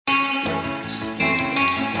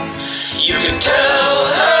can tell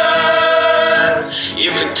her. You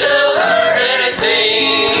can tell her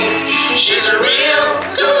anything. She's a real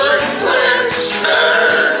good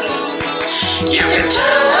listener. You can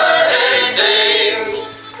tell her anything.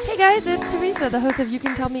 Hey guys, it's Teresa, the host of You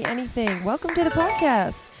Can Tell Me Anything. Welcome to the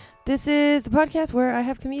podcast. This is the podcast where I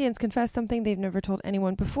have comedians confess something they've never told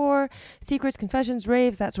anyone before. Secrets, confessions,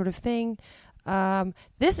 raves, that sort of thing.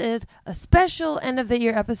 This is a special end of the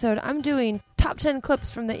year episode. I'm doing top 10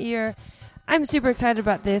 clips from the year. I'm super excited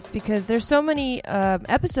about this because there's so many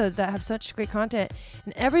episodes that have such great content.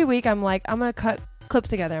 And every week I'm like, I'm going to cut clips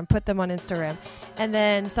together and put them on Instagram. And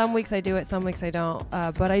then some weeks I do it, some weeks I don't.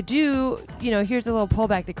 But I do, here's a little pull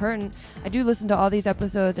back the curtain. I do listen to all these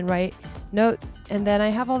episodes and write notes. And then I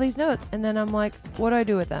have all these notes. And then I'm like, what do I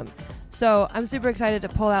do with them? So I'm super excited to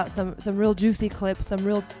pull out some real juicy clips, some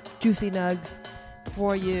real juicy nugs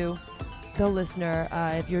for you, the listener.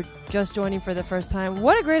 If you're just joining for the first time,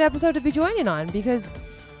 what a great episode to be joining on, because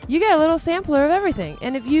you get a little sampler of everything.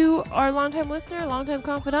 And if you are a longtime listener, a longtime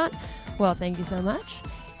confidant, well, thank you so much.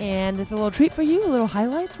 And it's a little treat for you, a little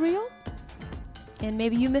highlights reel. And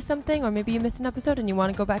maybe you missed something, or maybe you missed an episode and you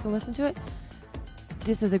want to go back and listen to it.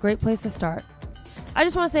 This is a great place to start. I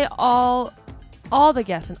just want to say all the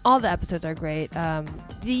guests and all the episodes are great.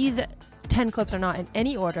 These 10 clips are not in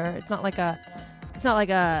any order. It's not like a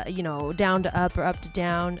down to up or up to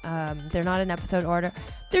down. They're not in episode order.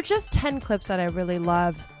 They're just 10 clips that I really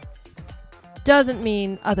love. Doesn't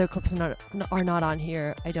mean other clips are not on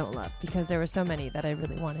here I don't love, because there were so many that I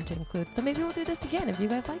really wanted to include. So maybe we'll do this again if you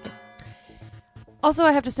guys like it. Also,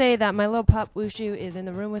 I have to say that my little pup Wushu is in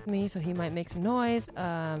the room with me, so he might make some noise.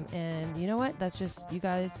 And you know what? That's just, you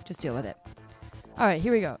guys just deal with it. All right,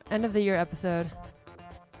 here we go. End of the year episode.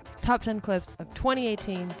 Top 10 clips of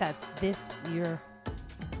 2018. That's this year.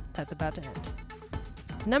 That's about to end.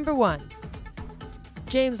 Number 1.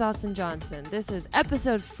 James Austin Johnson. This is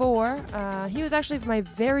episode 4. He was actually my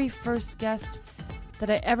very first guest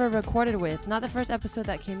that I ever recorded with. Not the first episode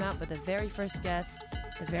that came out, but the very first guest.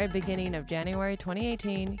 The very beginning of January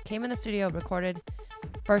 2018. Came in the studio, recorded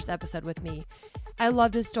first episode with me. I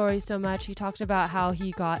loved his story so much. He talked about how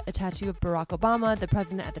he got a tattoo of Barack Obama, the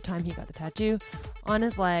president at the time he got the tattoo, on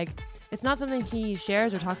his leg. It's not something he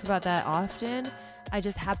shares or talks about that often. I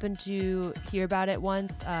just happened to hear about it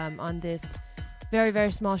once on this very,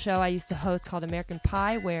 very small show I used to host called American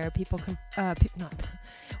Pie, where people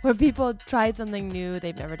where people tried something new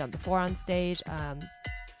they've never done before on stage, and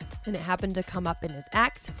it happened to come up in his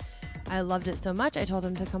act. I loved it so much. I told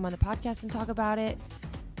him to come on the podcast and talk about it.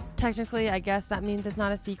 Technically, I guess that means it's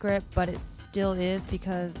not a secret, but it still is,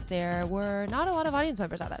 because there were not a lot of audience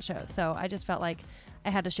members at that show. So I just felt like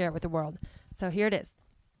I had to share it with the world. So here it is.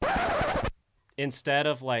 Instead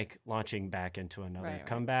of launching back into another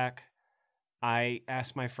comeback, I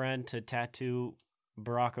asked my friend to tattoo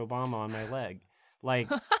Barack Obama on my leg.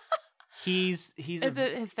 Is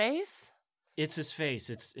it his face? It's his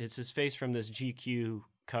face. It's his face from this GQ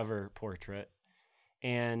cover portrait.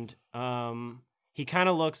 And he kind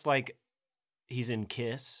of looks like he's in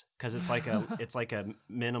Kiss, because it's like a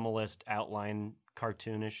minimalist outline,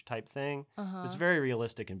 cartoonish type thing. Uh-huh. It's very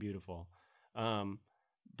realistic and beautiful.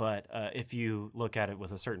 But if you look at it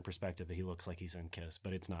with a certain perspective, he looks like he's in Kiss,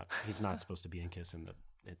 but it's not. He's not supposed to be in Kiss.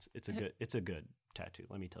 It's a good tattoo.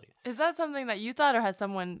 Let me tell you. Is that something that you thought, or has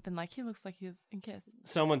someone been like, he looks like he's in Kiss?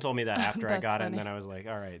 Someone told me that after I got it, and then I was like,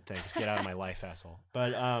 all right, thanks, get out of my life, asshole.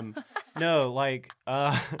 But no,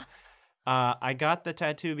 I got the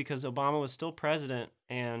tattoo because Obama was still president,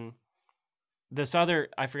 and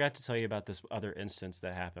I forgot to tell you about this other instance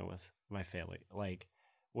that happened with my family.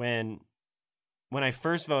 When I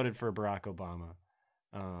first voted for Barack Obama,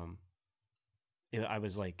 I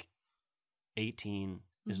was 18.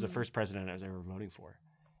 It was the first president I was ever voting for,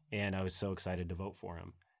 and I was so excited to vote for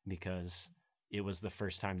him because it was the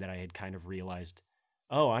first time that I had kind of realized,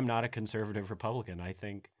 oh, I'm not a conservative Republican. I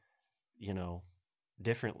think,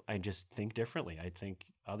 different. I just think differently. I think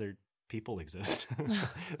other people exist.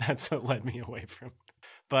 That's what led me away from it.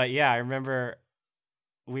 But yeah, I remember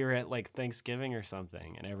we were at Thanksgiving or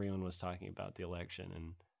something, and everyone was talking about the election,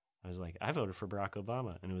 and I was like, I voted for Barack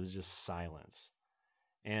Obama, and it was just silence.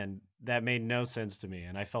 And that made no sense to me,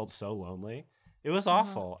 and I felt so lonely. It was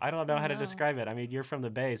awful. I don't know how to describe it. I mean, you're from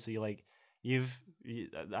the Bay, so I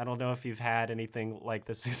don't know if you've had anything like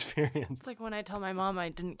this experience. It's like when I told my mom I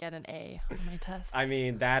didn't get an A on my test. I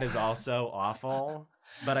mean, that is also awful.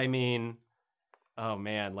 But I mean, oh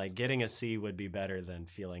man, getting a C would be better than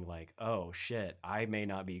feeling oh shit, I may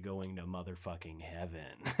not be going to motherfucking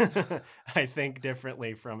heaven. I think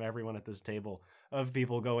differently from everyone at this table of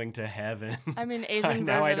people going to heaven. I mean, Asian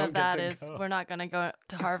Now I version don't of get that to is go. we're not going to go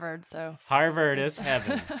to Harvard. So Harvard is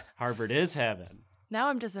heaven. Harvard is heaven. now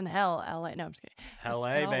I'm just in hell, LA. No, I'm just kidding. LA,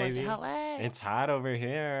 It all went to baby. LA. It's hot over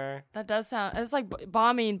here. That does sound, it's like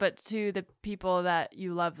bombing, but to the people that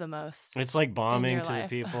you love the most. It's like bombing your to life.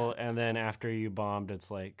 the people, and then after you bombed, it's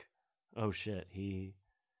like, oh shit, he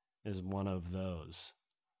is one of those.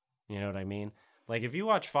 You know what I mean? Like if you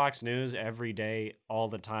watch Fox News every day, all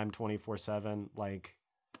the time, 24/7, like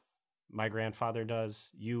my grandfather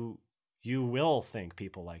does, you will think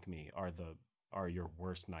people like me are your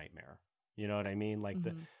worst nightmare. You know what I mean? Like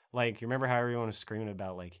Mhm. like you remember how everyone was screaming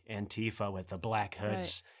about like Antifa with the black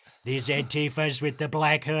hoods. Right. These Antifas with the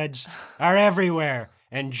black hoods are everywhere.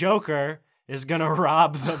 And Joker is gonna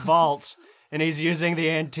rob the vault and he's using the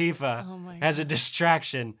Antifa Oh my as a God.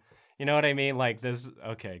 distraction. You know what I mean? Like this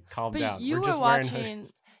okay, calm But down. you We're were just wearing watching,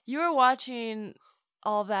 hoodies. you were watching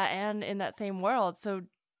all that and in that same world. So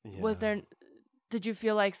was Yeah. there, did you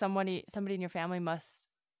feel like somebody in your family must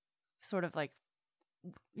sort of like,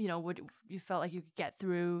 you know, would you felt like you could get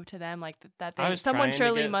through to them, like that I they, was someone trying to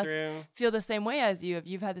surely get must through. feel the same way as you if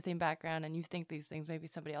you've had the same background and you think these things, maybe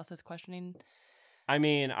somebody else is questioning. I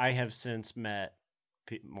mean, I have since met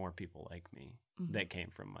more people like me Mhm. that came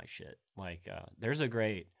from my shit. Like, there's a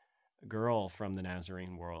great girl from the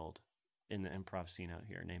Nazarene world in the improv scene out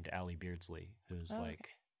here named Allie Beardsley, who's Oh, okay.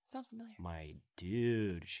 like Sounds familiar. my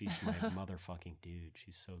dude. She's my motherfucking dude.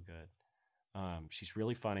 She's so good. She's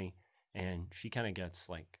really funny, and she kind of gets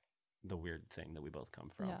like the weird thing that we both come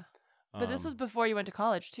from. Yeah. But this was before you went to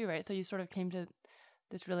college too, right? So you sort of came to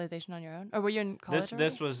this realization on your own, or were you in college?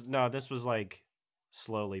 this was like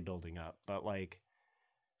slowly building up, but like,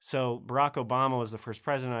 so Barack Obama was the first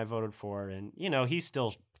president I voted for, and you know he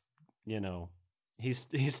still, you know, he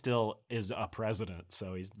still is a president,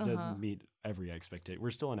 so he Uh-huh. doesn't meet every expectation. We're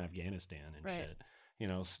still in Afghanistan and Right. shit. You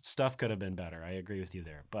know, stuff could have been better. I agree with you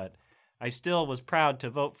there, but I still was proud to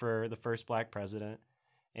vote for the first black president,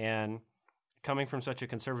 and coming from such a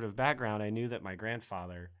conservative background, I knew that my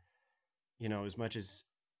grandfather, you know, as much as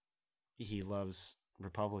he loves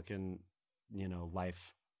Republican, you know,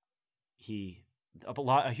 life,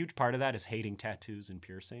 a huge part of that is hating tattoos and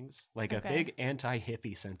piercings, like a Okay. big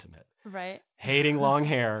anti-hippie sentiment, right. hating long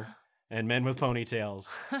hair and men with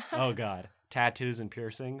ponytails. Oh God, tattoos and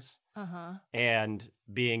piercings, Uh-huh. and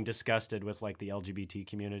being disgusted with like the LGBT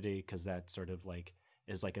community because that sort of like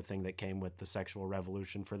is like a thing that came with the sexual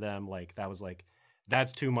revolution for them. Like that was like,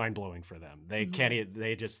 that's too mind blowing for them. They Mhm. can't,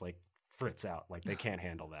 they just like fritz out. Like they can't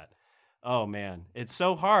handle that. Oh man, it's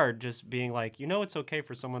so hard just being like, you know, it's okay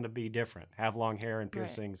for someone to be different, have long hair and Right.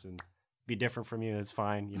 piercings and be different from you. It's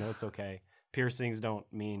fine. You know, it's okay. Piercings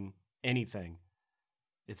don't mean anything.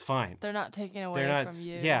 It's fine. They're not taking away They're not, from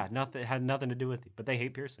you. yeah, nothing, had nothing to do with you, but they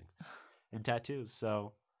hate piercings and tattoos.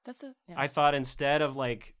 So That's a, yeah. I thought instead of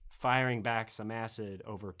like firing back some acid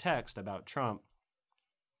over text about Trump,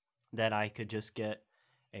 that I could just get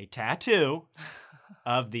a tattoo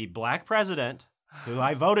of the black president who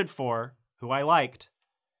I voted for, who I liked,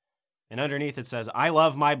 and underneath it says, "I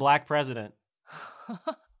love my black president,"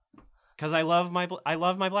 because I love my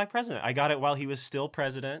black president. I got it while he was still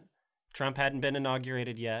president. Trump hadn't been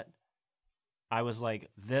inaugurated yet. I was like,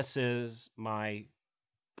 this is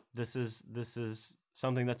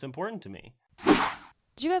something that's important to me.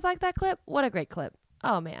 Did you guys like that clip? What a great clip.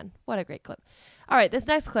 Oh man, what a great clip. All right, this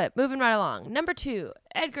next clip, moving right along. Number 2,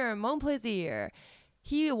 Edgar Montplaisir.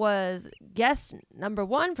 He was guest number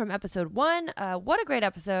 1 from episode 1. What a great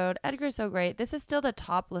episode. Edgar's so great. This is still the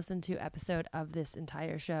top listened to episode of this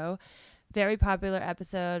entire show. Very popular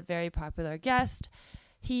episode, very popular guest.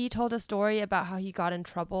 He told a story about how he got in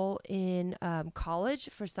trouble in college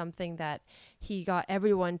for something that he got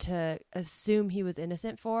everyone to assume he was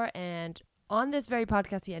innocent for. And on this very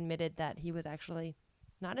podcast, he admitted that he was actually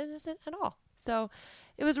not innocent at all. So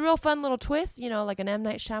it was a real fun little twist, you know, like an M.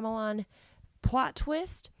 Night Shyamalan plot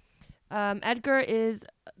twist. Edgar is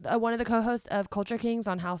one of the co-hosts of Culture Kings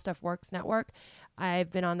on How Stuff Works Network.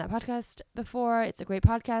 I've been on that podcast before. It's a great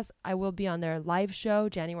podcast. I will be on their live show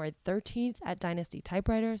January 13th at Dynasty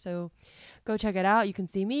Typewriter. So go check it out. You can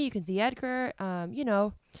see me. You can see Edgar. You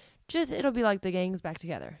know, just it'll be like the gang's back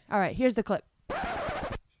together. All right, here's the clip.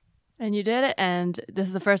 And you did it, and this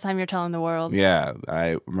is the first time you're telling the world. Yeah,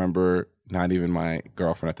 I remember not even my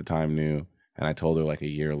girlfriend at the time knew, and I told her like a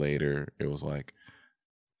year later. It was like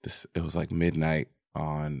midnight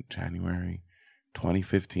on January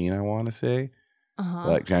 2015, I want to say. Uh-huh.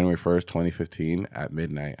 Like January 1st, 2015 at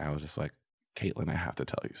midnight, I was just like, Caitlin, I have to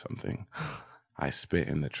tell you something. I spit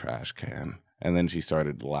in the trash can And then she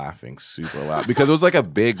started laughing super loud because it was like a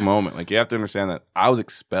big moment. Like, you have to understand that I was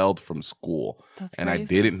expelled from school. That's and crazy. I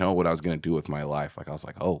didn't know what I was going to do with my life. Like, I was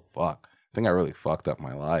like, oh, fuck. I think I really fucked up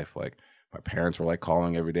my life. Like, my parents were like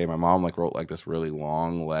calling every day. My mom like wrote like this really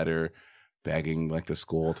long letter begging like the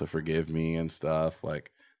school to forgive me and stuff.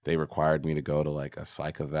 Like, they required me to go to like a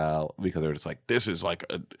psych eval because they were just like, this is like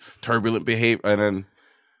a turbulent behavior. And then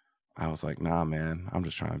I was like, nah, man, I'm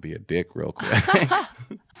just trying to be a dick real quick.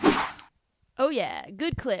 Oh, yeah.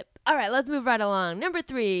 Good clip. All right, let's move right along. Number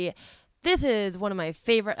 3. This is one of my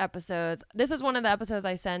favorite episodes. This is one of the episodes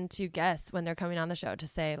I send to guests when they're coming on the show to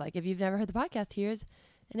say, like, if you've never heard the podcast, here's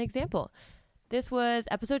an example. This was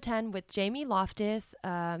episode 10 with Jamie Loftus.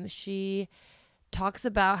 She talks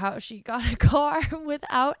about how she got a car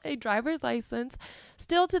without a driver's license.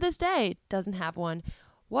 Still to this day, doesn't have one.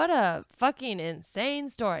 What a fucking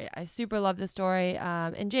insane story. I super love this story.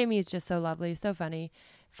 And Jamie is just so lovely, so funny.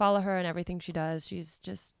 Follow her and everything she does. She's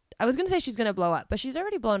just, I was going to say she's going to blow up, but she's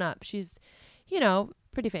already blown up. She's, you know,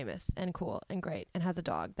 pretty famous and cool and great and has a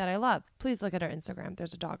dog that I love. Please look at her Instagram.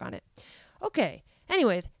 There's a dog on it. Okay.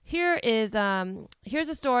 Anyways, here's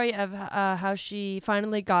a story of how she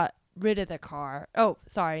finally got rid of the car. Oh,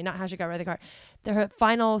 sorry, not how she got rid of the car. Her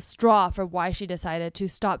final straw for why she decided to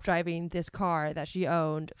stop driving this car that she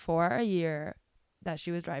owned for a year that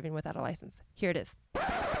she was driving without a license. Here it is.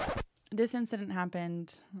 This incident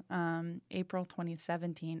happened April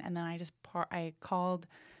 2017, and then I called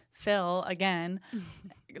Phil again,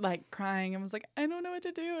 like crying, and was like, I don't know what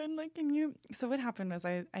to do, and like, can you? So what happened was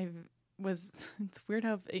it's weird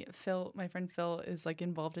how my friend Phil is like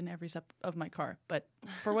involved in every step of my car, but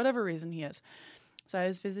for whatever reason he is. So I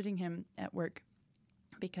was visiting him at work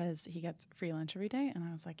because he gets free lunch every day, and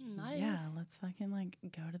I was like, Nice. yeah, let's fucking like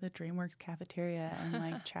go to the DreamWorks cafeteria and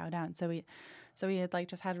like chow down. So we had like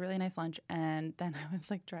just had a really nice lunch, and then I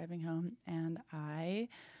was like driving home, and I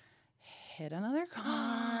hit another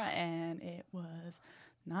car, and it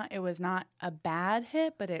was not a bad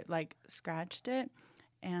hit, but it like scratched it.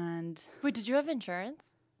 And Wait, did you have insurance?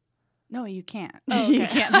 no, you can't. Oh, You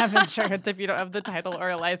okay. can't have insurance if you don't have the title or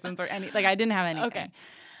a license or any. Like, I didn't have anything. Okay.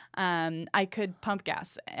 I could pump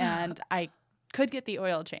gas, and I could get the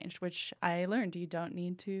oil changed, which I learned you don't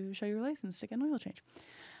need to show your license to get an oil change.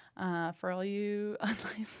 For all you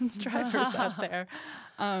unlicensed drivers out there.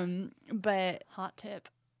 But Hot tip.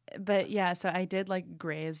 yeah, so I did like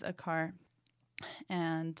graze a car,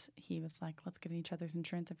 and he was like, let's get each other's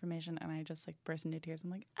insurance information. And I just like burst into tears. I'm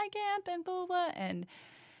like, I can't, and blah, blah, blah. And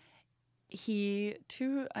he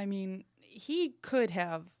could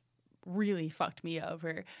have really fucked me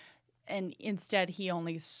over. And instead, he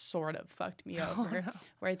only sort of fucked me over,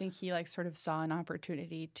 where I think he like sort of saw an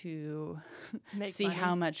opportunity to Make see money.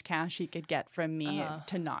 how much cash he could get from me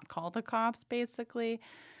to not call the cops, basically.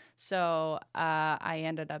 So I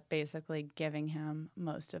ended up basically giving him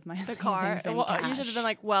most of my The savings car. in Well, cash. you should have been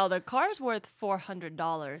like, well, the car's worth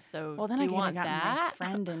 $400, so Well, then do I you could have want gotten that? my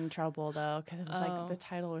friend in trouble though, because it was Oh. like the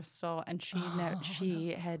title was still, and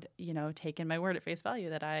she had taken my word at face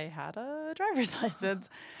value that I had a driver's license,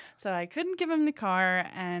 so I couldn't give him the car,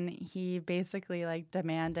 and he basically like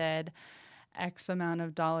demanded X amount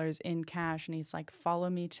of dollars in cash, and he's like, follow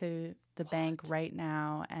me to the bank right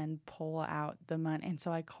now and pull out the money. And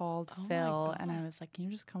so I called Oh my Phil, and I God. was like, can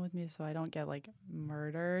you just come with me so I don't get like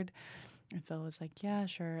murdered? And Phil was like, yeah,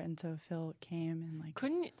 sure. And so Phil came and like,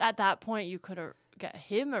 Couldn't you- at that point you could get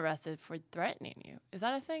him arrested for threatening you? Is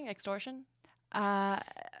that a thing? Extortion?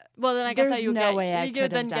 Well, then I guess that There's you no way I you could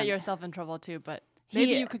have then done get that. yourself in trouble too. But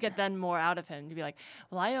maybe He- you could get then more out of him. You'd be like,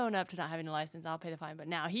 well, I own up to not having a license. I'll pay the fine. But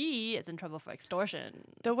now he is in trouble for extortion.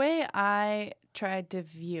 the way I tried to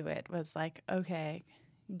view it was like, okay,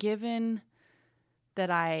 given that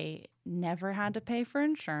I never had to pay for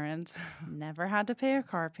insurance, never had to pay a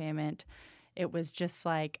car payment, it was just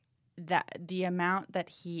like that the amount that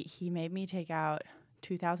he made me take out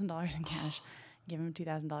 $2,000 in cash, give him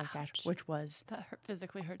 $2,000 cash, Ouch. which was That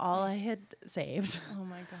physically hurts all me. I had saved Oh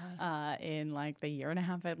my god. in like the year and a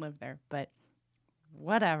half I'd lived there. But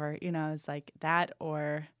whatever, it's like that,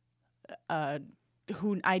 or I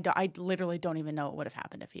literally don't even know what would have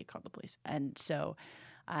happened if he had called the police. And so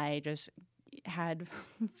I just had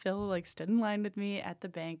Phil like stood in line with me at the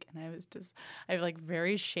bank, and I like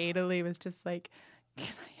very shadily was just like, can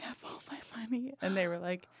I have all my money? And they were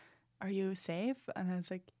like, are you safe? And I was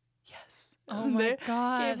like, yes. Oh And my they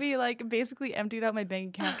god. gave me like basically emptied out my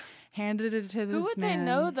bank account, handed it to this Who would man. they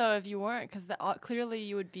know though if you weren't? Because clearly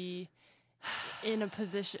you would be in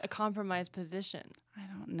a compromised position. I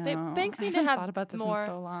don't know. Banks I need to haven't have thought about this more- in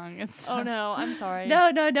so long. It's Oh no, I'm sorry. no.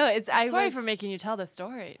 It's Sorry for making you tell the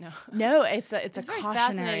story. No, No, it's a it's very cautionary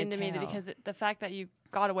fascinating to me tale. because the fact that you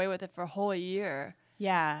got away with it for a whole year.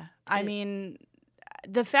 Yeah. I It- mean,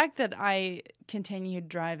 the fact that I continued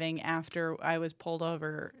driving after I was pulled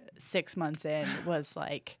over 6 months in was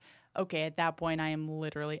like, okay, at that point I am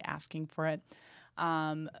literally asking for it.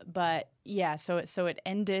 But yeah, so it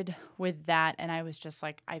ended with that, and I was just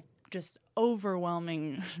like, I just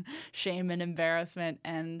overwhelming shame and embarrassment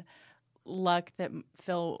and luck that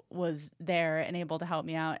Phil was there and able to help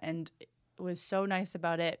me out, and was so nice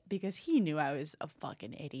about it because he knew I was a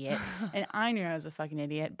fucking idiot and I knew I was a fucking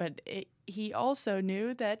idiot, but he also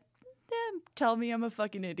knew that tell me I'm a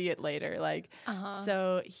fucking idiot later, like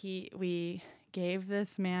so we gave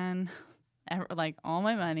this man like all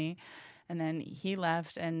my money, and then he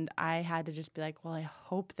left, and I had to just be like, well, I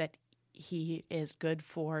hope that he is good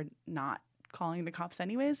for not calling the cops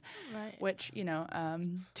anyways, Right. which, you know,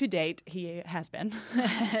 to date he has been.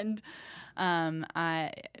 And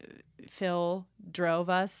Phil drove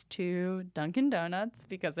us to Dunkin' Donuts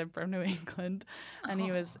because I'm from New England, and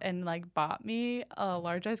he was and like bought me a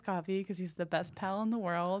large iced coffee because he's the best pal in the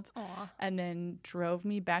world. Aw. And then drove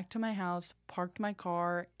me back to my house, parked my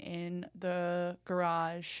car in the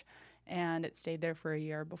garage, and it stayed there for a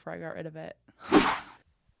year before I got rid of it.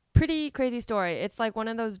 Pretty crazy story. It's like one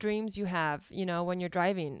of those dreams you have, you know, when you're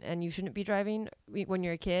driving and you shouldn't be driving when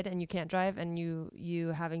you're a kid and you can't drive and you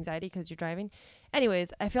have anxiety because you're driving.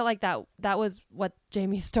 Anyways, I feel like that was what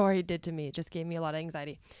Jamie's story did to me. It just gave me a lot of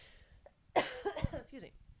anxiety. Excuse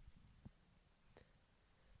me.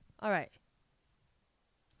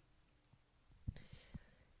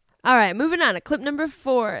 All right, moving on to clip number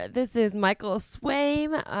 4. This is Michael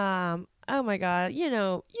Swaim. Oh my God, you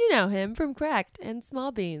know him from Cracked and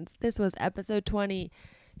Small Beans. This was episode 20.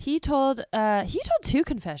 He told 2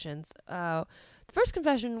 confessions. The first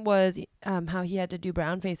confession was how he had to do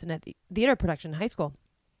brown face in a theater production in high school.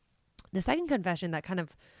 The second confession that kind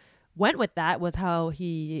of went with that was how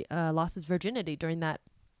he lost his virginity during that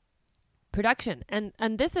production. And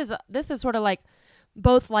this is sort of like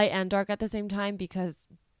both light and dark at the same time because,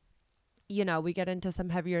 you know, we get into some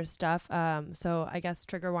heavier stuff. So I guess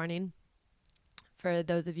trigger warning for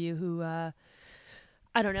those of you who, I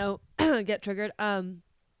don't know, get triggered.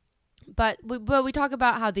 But we talk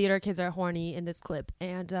about how theater kids are horny in this clip,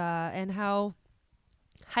 and how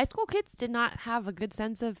high school kids did not have a good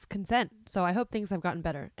sense of consent. So I hope things have gotten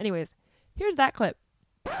better. Anyways, here's that clip.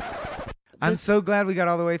 I'm so glad we got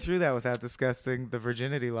all the way through that without discussing the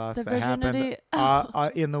virginity loss The that virginity-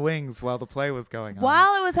 happened in the wings while the play was going on.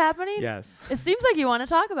 While it was happening, Yes. it seems like you want to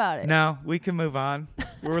talk about it. No, we can move on.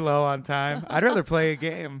 We're low on time. I'd rather play a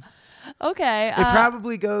game. Okay. It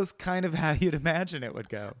probably goes kind of how you'd imagine it would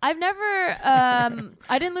go. I've never,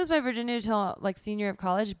 I didn't lose my virginity until like senior year of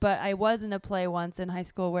college, but I was in a play once in high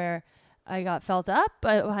school where I got felt up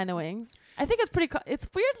behind the wings. I think it's it's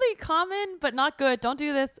weirdly common, but not good. Don't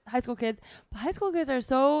do this, high school kids. But high school kids are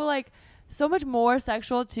so much more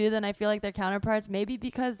sexual too than I feel like their counterparts. Maybe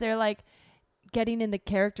because they're like getting in the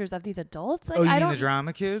characters of these adults. Like, Oh, you I mean don't, the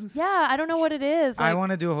drama kids? Yeah, I don't know what it is. I Like,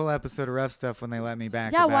 want to do a whole episode of Rough Stuff when they let me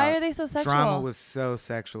back. yeah, why about are they so sexual? Drama was so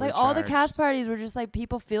sexually like all the charged. cast parties were just like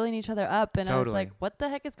people feeling each other up, and I was Totally. like, what the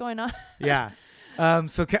heck is going on? Yeah.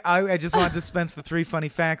 So I just want to dispense the 3 funny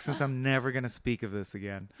facts since I'm never going to speak of this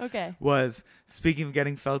again. Okay. Was speaking of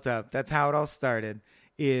getting felt up, that's how it all started.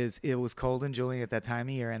 It was cold in Julian at that time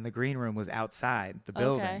of year, and the green room was outside the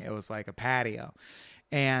building. Okay. It was like a patio.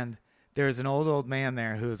 And there's an old man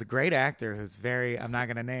there who is a great actor who's very, I'm not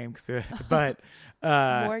going to name, but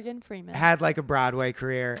Morgan Freeman. had like a Broadway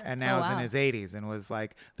career and now Oh, is in wow. his 80s and was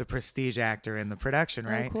like the prestige actor in the production,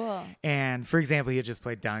 right? Oh, cool. And for example, he had just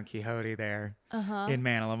played Don Quixote there Uh-huh. in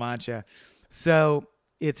Man of La Mancha. So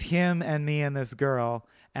it's him and me and this girl,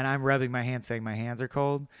 and I'm rubbing my hands saying my hands are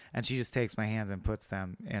cold, and she just takes my hands and puts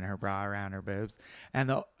them in her bra around her boobs. And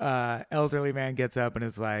the elderly man gets up and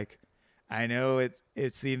is like, I know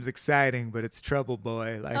it seems exciting, but it's trouble,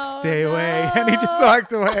 boy. Like, Oh, stay away. And he just no.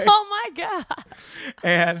 walked away. Oh my god.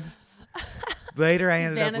 And later I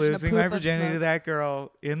ended up Vanished in a losing my poof of virginity to smoke. that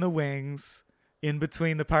girl in the wings, in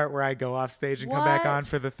between the part where I go off stage and come back What? on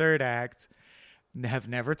for the third act. Have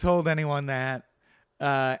never told anyone that.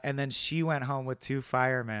 And then she went home with 2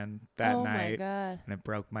 firemen that Oh my night. god. And it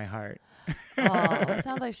broke my heart. Oh, it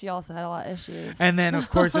sounds like she also had a lot of issues. And then, of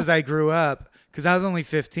course, as I grew up, because I was only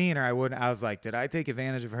 15, I was like, did I take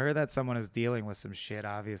advantage of her? That's someone who's dealing with some shit,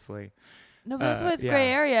 obviously. no, but that's what it's yeah. gray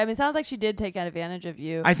area. I mean, it sounds like she did take advantage of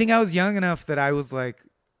you. I think I was young enough that I was like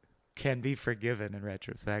can be forgiven in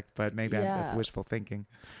retrospect, but maybe that's Yeah. wishful thinking.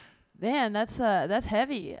 Man, that's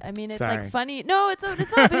heavy. I mean, it's Sorry. like funny. No, it's not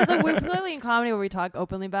because like, we're clearly in comedy where we talk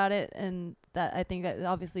openly about it, and that I think that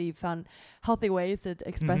obviously you found healthy ways to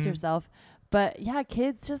express Mhm. yourself. But yeah,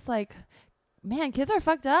 kids just like, man, kids are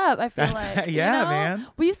fucked up. I feel like yeah, you know? man.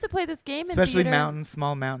 We used to play this game Especially in theater.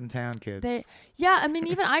 small mountain town kids. Yeah, I mean,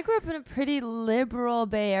 even I grew up in a pretty liberal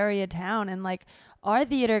Bay Area town, and like our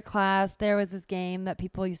theater class, there was this game that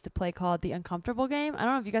people used to play called the Uncomfortable Game. I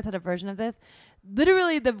don't know if you guys had a version of this.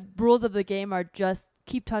 Literally, the rules of the game are just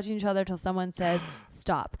keep touching each other till someone says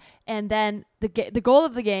stop, and then the goal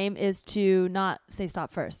of the game is to not say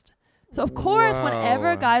stop first. So of course, whenever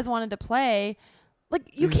Whoa. guys wanted to play, like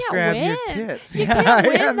you Just can't grab win. your tits. You Yeah, can't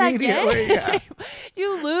win yeah, that immediately, game. yeah.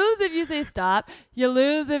 You lose if you say stop. You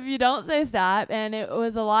lose if you don't say stop. And it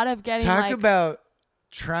was a lot of getting Talk like about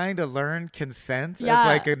trying to learn consent Yeah. as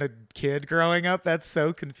like a kid growing up. That's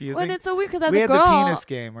so confusing. when it's so weird because as we a had girl, the penis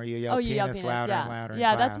game where you yell you yell penis penis, louder yeah. and louder.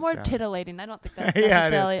 Yeah, in that's class, more yeah. titillating. I don't think that's Yeah, it is.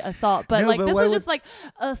 necessarily assault, but No, like but this what was was- just like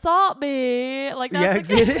assault me. Like Yeah, that's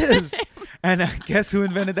it is. And guess who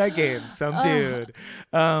invented that game? Some dude.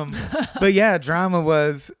 But yeah, drama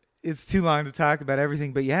it's too long to talk about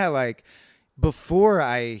everything. But yeah, like before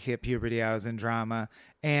I hit puberty, I was in drama.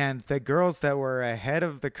 And the girls that were ahead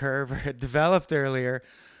of the curve or had developed earlier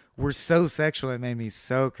were so sexual. It made me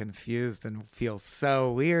so confused and feel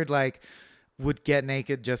so weird. Like, would get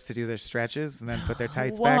naked just to do their stretches and then put their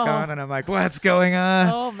tights back Whoa. on. And I'm like, what's going on?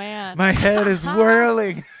 Oh man. My head is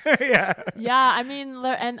whirling. Yeah. Yeah, I mean,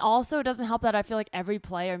 and also it doesn't help that I feel like every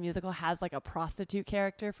play or musical has like a prostitute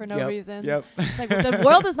character for no Yep, reason. Yep. It's like the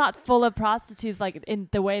world is not full of prostitutes like in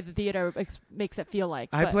the way the theater makes it feel like.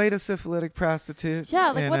 I but- played a syphilitic prostitute Yeah,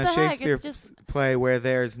 like, in what a the heck? Shakespeare It's just- play where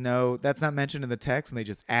that's not mentioned in the text, and they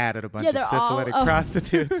just added a bunch Yeah, of they're all- syphilitic oh,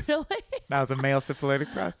 prostitutes. Really? That was a male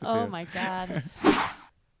syphilitic prostitute. Oh my god.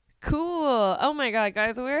 Cool. Oh my God,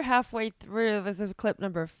 guys, we're halfway through. This is clip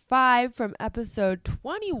number 5 from episode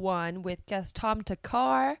 21 with guest Tom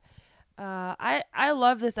Takar. I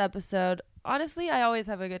love this episode. Honestly, I always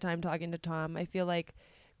have a good time talking to Tom. I feel like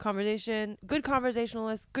good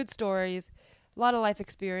conversationalist, good stories, a lot of life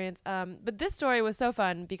experience. But this story was so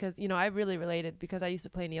fun because, I really related because I used to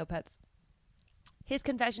play Neopets. His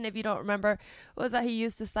confession, if you don't remember, was that he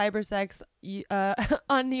used to cybersex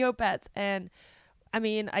on Neopets. And I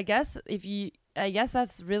mean, I guess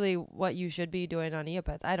that's really what you should be doing on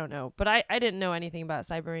Neopets. I don't know. But I didn't know anything about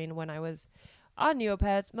cybering when I was on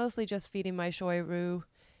Neopets, mostly just feeding my shoy-roo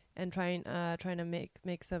and trying to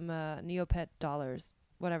make some Neopet dollars,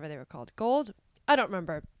 whatever they were called. Gold? I don't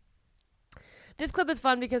remember. This clip is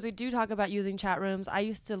fun because we do talk about using chat rooms. I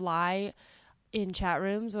used to lie in chat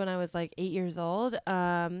rooms when I was like 8 years old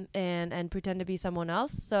and pretend to be someone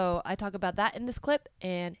else. So I talk about that in this clip,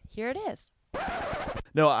 and here it is.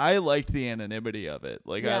 No, I liked the anonymity of it.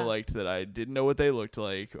 Like, I Yeah. liked that I didn't know what they looked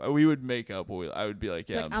like. We would make up. I would be like,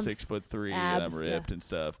 yeah, Like, I'm I'm 6'3" and abs, I'm yeah. ripped and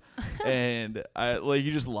stuff. And I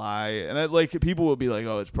you just lie. And people will be like,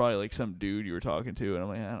 oh, it's probably like some dude you were talking to. And I'm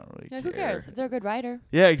like, I don't really Yeah, care. who cares? If they're a good writer.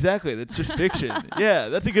 Yeah, exactly. That's just fiction. Yeah,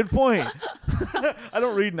 that's a good point. I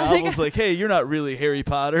don't read novels like, hey, you're not really Harry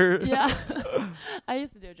Potter. Yeah. I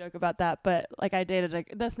used to do a joke about that, but like I dated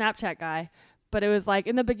the Snapchat guy. But it was like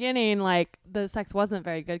in the beginning, like the sex wasn't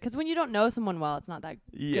very good because when you don't know someone well, it's not that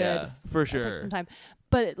Yeah, good. for It takes sure. some time.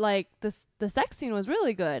 But like the sex scene was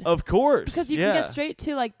really good Of course. because you yeah. can get straight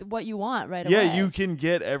to like what you want right Yeah, away. you can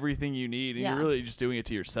get everything you need, and Yeah. you're really just doing it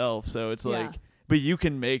to yourself. So it's Yeah. like, but you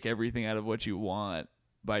can make everything out of what you want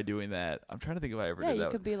by doing that. I'm trying to think if I ever Yeah, did you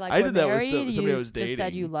that. could be like, I we're did that with married. somebody you I was just said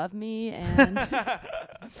dating. you love me and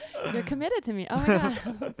you're committed to me. Oh my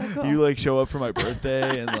god, that's so cool. You like show up for my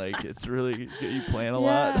birthday, and like it's really you plan a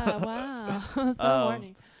lot. Yeah, wow, so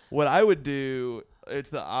horny. What I would do, it's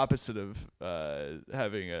the opposite of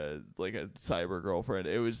having a cyber girlfriend.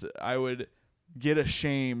 I would get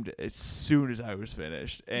ashamed as soon as I was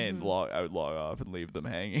finished, and I would log off and leave them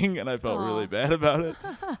hanging, and I felt really Aw. bad about it.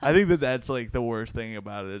 I think that's like the worst thing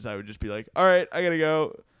about it is I would just be like, all right, I gotta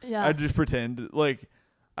go. Yeah. I'd just pretend like.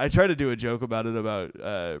 I try to do a joke about it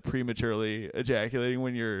about prematurely ejaculating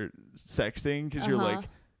when you're sexting because you're like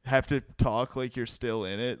have to talk like you're still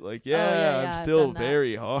in it. Like, yeah, I'm I've still done that.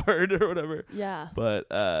 very hard or whatever. Yeah. But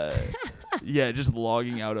yeah, just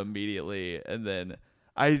logging out immediately. And then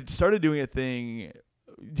I started doing a thing.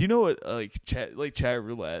 Do you know what chat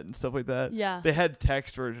roulette and stuff like that? Yeah. They had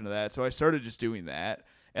text version of that. So I started just doing that,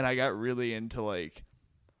 and I got really into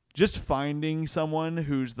just finding someone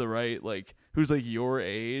who's the right who's your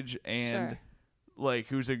age and Sure. like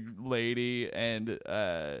who's a lady, and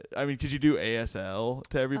I mean, could you do ASL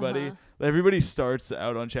to everybody? Uh-huh. Everybody starts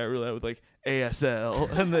out on chat roulette with like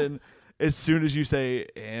ASL, and then as soon as you say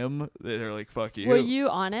they're like, fuck you. Were you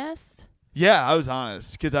honest? Yeah, I was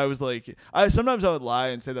honest because I was like, sometimes I would lie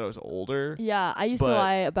and say that I was older. Yeah, I used to But-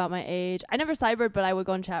 lie about my age. I never cybered, but I would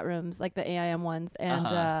go in chat rooms, like the AIM ones, and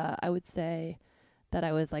I would say that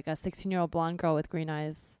I was like a 16-year-old blonde girl with green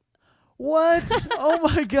eyes. What? Oh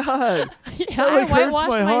my god. Yeah, That, like, I hurts whitewashed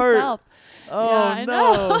my heart. myself. Oh I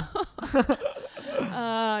no.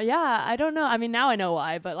 Yeah, I don't know. I mean, now I know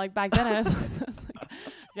why, but like back then I was, like,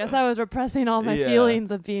 I guess I was repressing all my Yeah.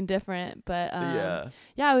 feelings of being different. But Yeah.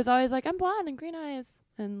 I was always like, I'm blonde and green eyes,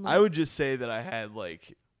 and like, I would just say that I had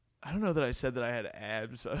like, I don't know that I said that I had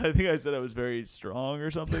abs. I think I said I was very strong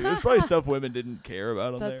or something. It was probably stuff women didn't care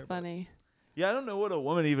about on that's there. but- funny. Yeah, I don't know what a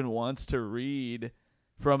woman even wants to read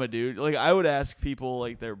from a dude. Like, I would ask people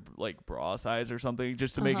like their like bra size or something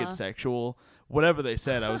just to make it Uh-huh. sexual. Whatever they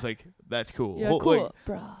said, I was like, that's cool. Yeah, cool, Like,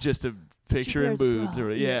 bro. just a picture in wears a boobs. bra.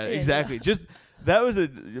 Or, Yeah, yeah, yeah, exactly. yeah. Just that was a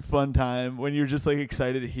fun time when you're just like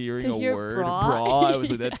excited hearing To a hear word. bra? I was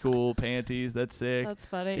like, that's Yeah. cool. Panties, that's sick. That's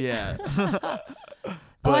funny. Yeah. Oh,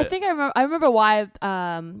 I But- think I remember why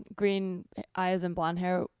green eyes and blonde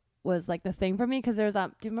hair was like the thing for me, because there's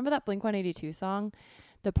that. Do you remember that Blink-182 song,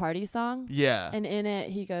 the party song? Yeah. And in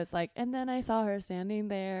it, he goes like, and then I saw her standing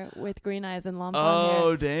there with green eyes and long blonde hair.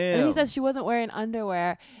 Oh damn. And he says she wasn't wearing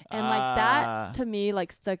underwear, and like Ah. that to me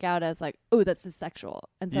like stuck out as like, oh, that's just sexual.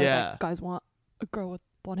 And so I was Yeah. like, guys want a girl with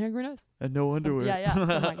blonde hair and green eyes. And no So, underwear. yeah. So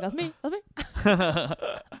I'm like, that's me. That's me.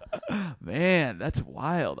 Man, that's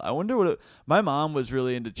wild. I wonder what my mom was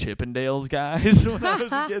really into Chippendales guys when I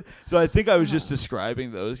was a kid. So I think I was just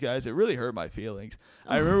describing those guys. It really hurt my feelings.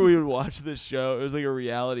 I remember we would watch this show. It was like a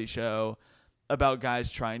reality show about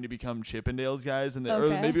guys trying to become Chippendales guys, and or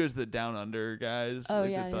Okay. maybe it was the Down Under guys, Oh,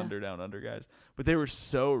 like yeah, the yeah. Thunder Down Under guys. But they were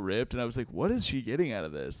so ripped, and I was like, "What is she getting out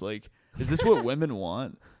of this? Like, is this what women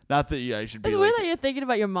want?" Not that I should be It's like. weird that you're thinking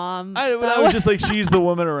about your mom. I that was way. just like, she's the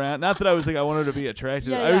woman around. Not that I was like, I want her to be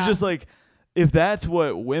attractive. Yeah, I was yeah. just like, if that's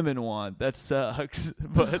what women want, that sucks.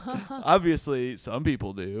 But obviously, some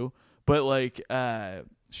people do. But like,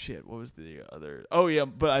 shit, what was the other? Oh yeah,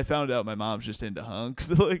 but I found out my mom's just into hunks.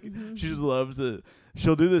 Like, she just loves it.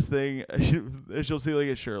 She'll do this thing. She'll see like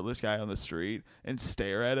a shirtless guy on the street and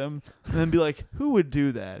stare at him, and then be like, "Who would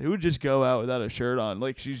do that? Who would just go out without a shirt on?"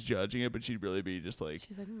 Like, she's judging it, but she'd really be just like,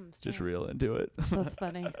 She's like, just strange. real into it. That's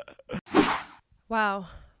funny. Wow,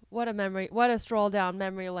 what a memory! What a stroll down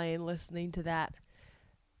memory lane listening to that.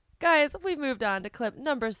 Guys, we've moved on to clip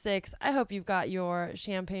number 6. I hope you've got your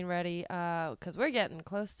champagne ready, because we're getting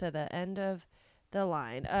close to the end of the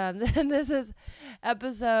line. This is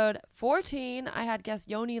episode 14. I had guest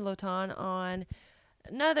Yoni Lotan on,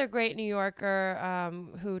 another great New Yorker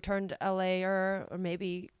who turned LA or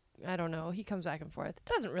maybe, I don't know. He comes back and forth.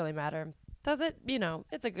 Doesn't really matter, does it? You know,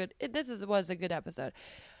 it's a good. Was a good episode.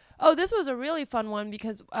 Oh, this was a really fun one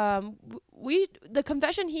because the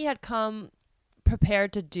confession he had come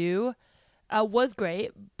prepared to do was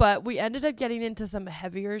great, but we ended up getting into some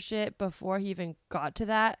heavier shit before he even got to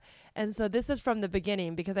that. And so this is from the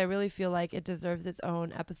beginning because I really feel like it deserves its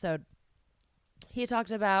own episode. He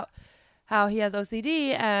talked about how he has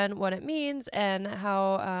OCD and what it means, and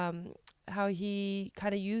how he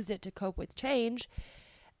kind of used it to cope with change.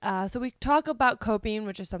 So we talk about coping,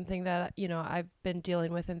 which is something that, you know, I've been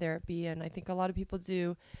dealing with in therapy, and I think a lot of people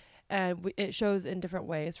do. And it shows in different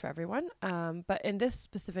ways for everyone. But in this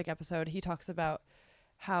specific episode, he talks about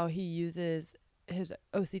how he uses his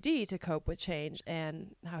OCD to cope with change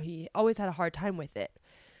and how he always had a hard time with it.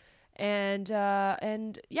 And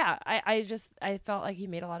yeah, I felt like he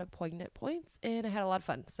made a lot of poignant points, and I had a lot of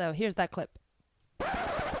fun. So here's that clip.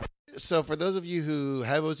 So for those of you who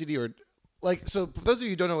have OCD for those of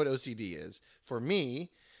you who don't know what OCD is, for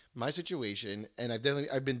me, my situation, and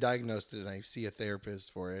I've been diagnosed and I see a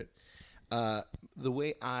therapist for it. The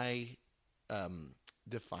way I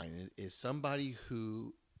define it is somebody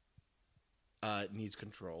who needs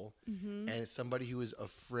control, and it's somebody who is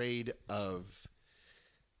afraid of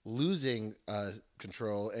losing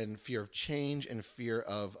control and fear of change and fear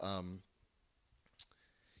of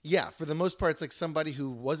for the most part, it's like somebody who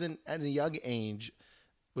wasn't at a young age,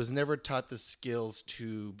 was never taught the skills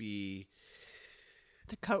to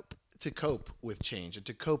cope with change and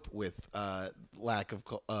to cope with lack of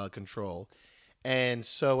control. And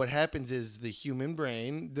so what happens is the human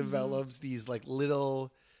brain develops these like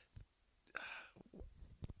little,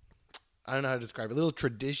 I don't know how to describe it, little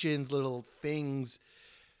traditions, little things,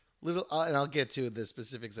 and I'll get to the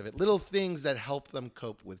specifics of it, little things that help them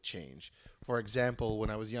cope with change. For example, when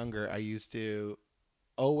I was younger, I used to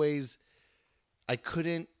I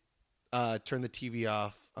couldn't turn the TV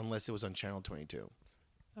off unless it was on channel 22.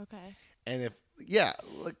 Okay. And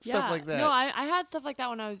stuff like that. No, I had stuff like that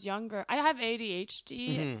when I was younger. I have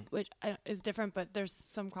ADHD, Mhm. which is different, but there's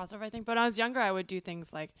some crossover, I think. But when I was younger, I would do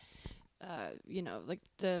things like,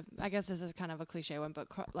 I guess this is kind of a cliche one, but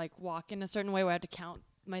like walk in a certain way where I had to count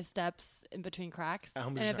my steps in between cracks.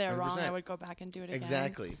 And if they were wrong, I 100%. would go back and do it again.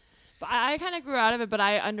 Exactly. But I kind of grew out of it, but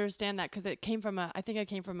I understand that because it came from I think it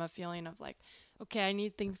came from a feeling of like, okay, I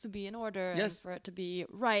need things to be in order and Yes. for it to be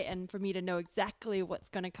right and for me to know exactly what's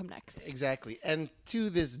going to come next. Exactly. And to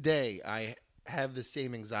this day, I have the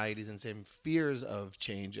same anxieties and same fears of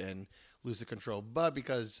change and losing control. But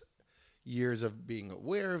because years of being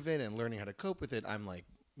aware of it and learning how to cope with it, I'm like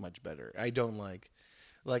much better. I don't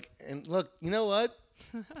and look, you know what?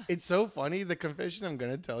 It's so funny. The confession I'm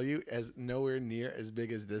going to tell you is nowhere near as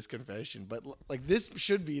big as this confession. But like this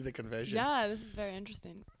should be the confession. Yeah, this is very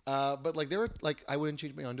interesting. But like there were I wouldn't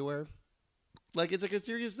change my underwear. Like it's like a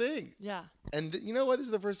serious thing. Yeah. And you know what? This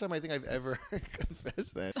is the first time I think I've ever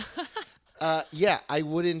confessed that. I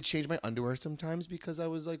wouldn't change my underwear sometimes because I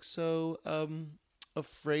was like so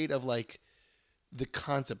afraid of like the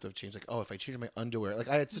concept of change. Like, oh, if I change my underwear, like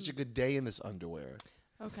I had such a good day in this underwear.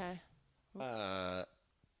 Okay.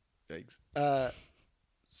 Thanks.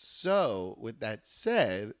 So with that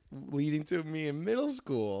said, leading to me in middle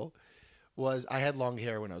school was I had long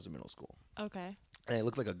hair when I was in middle school. Okay. And I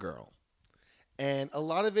looked like a girl. And a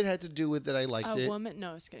lot of it had to do with that I liked A it. woman?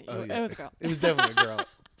 No, just kidding. Oh, It yeah. was a girl. It was definitely a girl.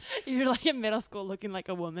 You're like in middle school looking like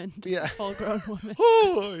a woman. Just Yeah. a full grown woman.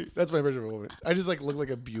 Oh, that's my version of a woman. I just like look like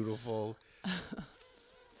a beautiful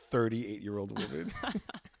 38-year-old woman.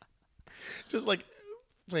 Just like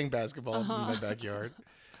playing basketball in my backyard.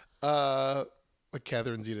 Like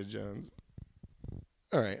Catherine Zeta-Jones.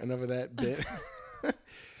 All right, enough of that bit.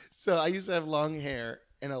 So I used to have long hair,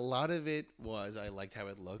 and a lot of it was I liked how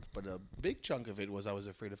it looked, but a big chunk of it was I was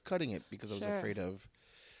afraid of cutting it because I was Sure. afraid of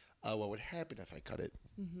what would happen if I cut it.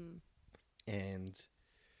 Mm-hmm. And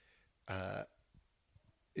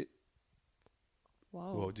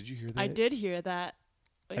Whoa. did you hear that? I did hear that.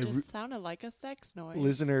 It I just re- sounded like a sex noise.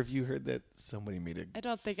 Listener, if you heard that, somebody made a I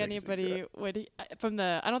don't think sexy anybody cry. would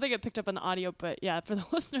I don't think it picked up on the audio, but yeah, for the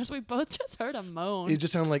listeners, we both just heard a moan. It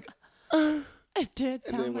just sounded like, and It did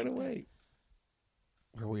sound then like went that. away.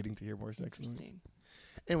 We're waiting to hear more sex noise. Interesting.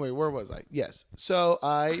 Anyway, where was I? Yes. So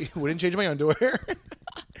I wouldn't change my underwear.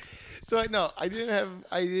 So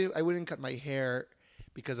I wouldn't cut my hair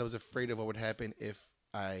because I was afraid of what would happen if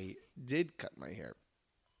I did cut my hair.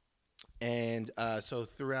 And so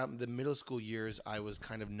throughout the middle school years, I was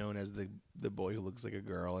kind of known as the boy who looks like a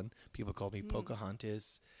girl, and people called me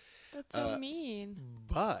Pocahontas. That's so mean.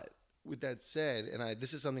 But with that said, and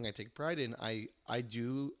this is something I take pride in, I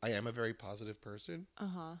am a very positive person,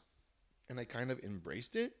 Uh-huh. and I kind of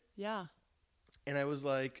embraced it. Yeah. And I was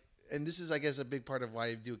like, and this is, I guess, a big part of why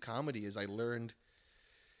I do comedy is I learned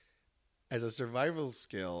as a survival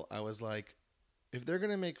skill. I was like, if they're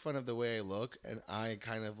going to make fun of the way I look and I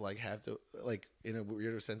kind of like have to, like in a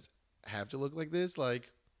weirder sense, have to look like this,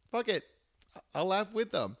 like, fuck it. I'll laugh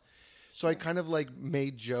with them. So I kind of like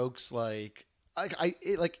made jokes like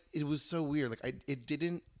it was so weird. Like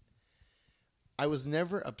I was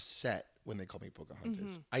never upset when they called me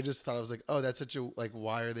Pocahontas. I just thought I was like, oh, that's such a, like,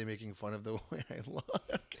 why are they making fun of the way I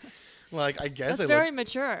look? Like, I guess That's very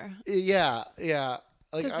mature. yeah.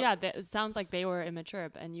 Like, Because it sounds like they were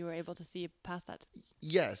immature, and you were able to see past that.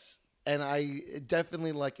 yes. And I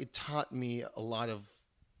definitely, like, it taught me a lot of,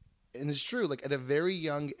 and it's true, like, at a very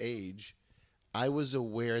young age, I was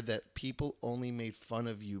aware that people only made fun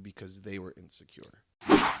of you because they were insecure.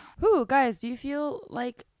 Ooh, guys, do you feel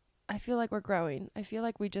like, I feel like we're growing. I feel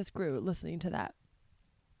like we just grew listening to that.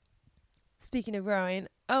 Speaking of growing,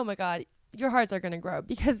 oh my God, your hearts are going to grow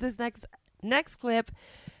because this next clip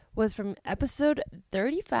was from episode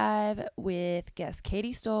 35 with guest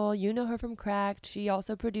Katie Stoll. You know her from Cracked. She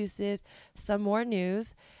also produces Some More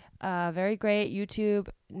News. Very great YouTube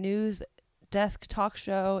news desk talk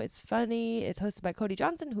show. It's funny. It's hosted by Cody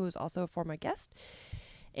Johnson, who is also a former guest.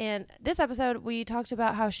 And this episode, we talked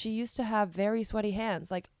about how she used to have very sweaty hands.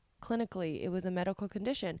 Like, clinically, it was a medical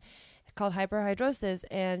condition called hyperhidrosis,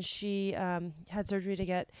 and she had surgery to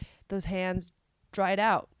get those hands dried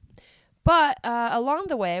out. But along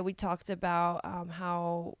the way, we talked about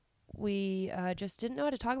how we just didn't know how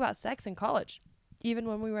to talk about sex in college, even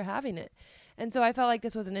when we were having it. And so I felt like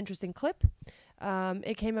this was an interesting clip.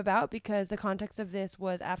 It came about because the context of this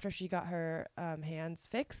was after she got her hands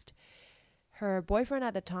fixed. Her boyfriend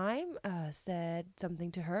at the time said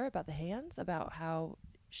something to her about the hands, about how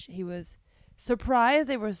he was surprised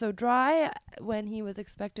they were so dry when he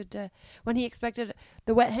expected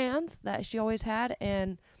the wet hands that she always had,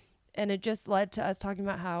 and it just led to us talking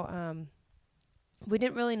about how we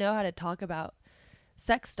didn't really know how to talk about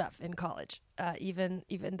sex stuff in college, even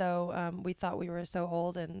though we thought we were so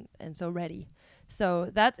old and so ready.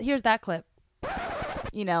 So here's that clip.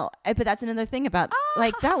 You know, but that's another thing about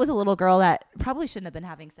like that was a little girl that probably shouldn't have been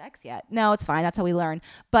having sex yet. No, it's fine. That's how we learn.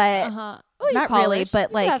 But Well, not college. really. But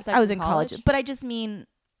You like have sex I was in in college. But I just mean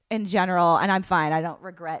in general, and I'm fine. I don't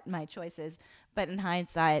regret my choices. But in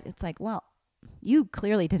hindsight, it's like, well, you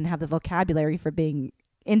clearly didn't have the vocabulary for being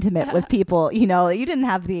intimate with people. You know, you didn't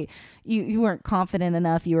have you weren't confident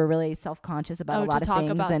enough. You were really self-conscious about a lot to of talk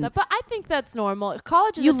things. about And stuff. But I think that's normal.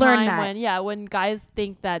 College is You a learn time that. when guys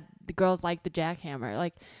think that the girls like the jackhammer,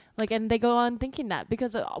 like, and they go on thinking that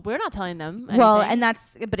because we're not telling them. well, anything.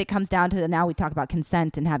 and but it comes down to now we talk about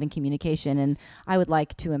consent and having communication, and I would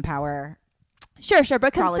like to empower. sure,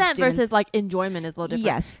 but college consent students. versus like enjoyment is a little different.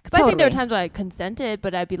 Yes, Because I think there were totally. times when I consented,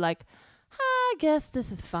 but I'd be like, I guess this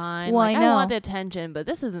is fine. Well, like, I I know. want the attention, but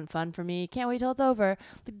this isn't fun for me. Can't wait till it's over.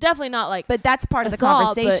 Like, definitely not like. But that's part of the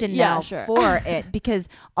Assault, but conversation yeah, now sure. for it, because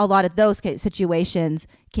a lot of those situations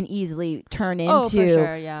can easily turn into. oh, for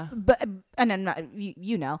sure, yeah. But and I'm not,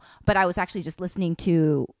 you know, but I was actually just listening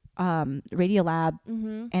to Radiolab,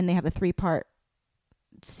 Mm-hmm. and they have a 3-part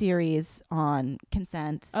series on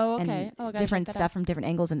consent Oh, okay. and Oh, I gotta different check that stuff from different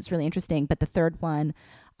angles, and it's really interesting. But the third one,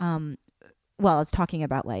 well, I was talking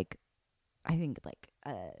about like, I think like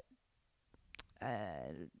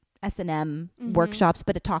S&M Mhm. workshops,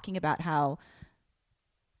 but talking about how,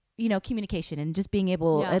 you know, communication and just being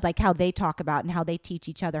able, Yeah. like how they talk about and how they teach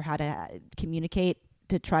each other how to communicate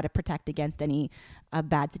to try to protect against any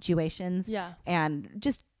bad situations. Yeah. And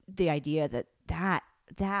just the idea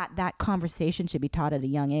that conversation should be taught at a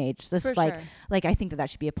young age. Just For like, sure. like I think that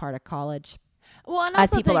should be a part of college Well, and I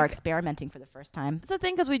as also people are think- experimenting for the first time. It's the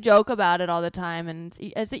thing because we joke about it all the time, and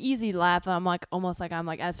it's an easy laugh. I'm like almost like I'm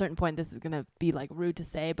like at a certain point this is gonna be like rude to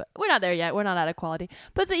say, but we're not there yet. We're not at equality,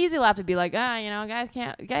 but it's an easy laugh to be like, you know, guys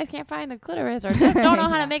can't find the clitoris or don't know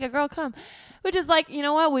how to make a girl come, which is like, you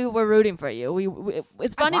know what, we're rooting for you.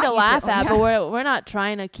 It's funny want to you laugh to, at, yeah. but we're not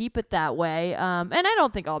trying to keep it that way. And I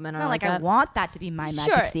don't think all men It's are not like I that. want that to be my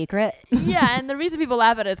magic Sure. secret. Yeah, and the reason people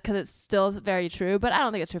laugh at it is because it's still very true, but I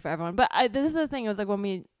don't think it's true for everyone. But this is the thing. It was like when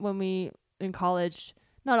we in college,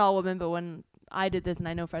 not all women, but when I did this, and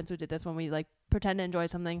I know friends who did this, when we like pretend to enjoy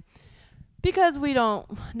something because we don't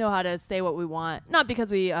know how to say what we want, not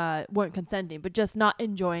because we weren't consenting, but just not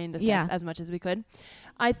enjoying the sex Yeah. as much as we could.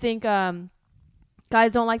 I think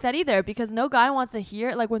guys don't like that either, because no guy wants to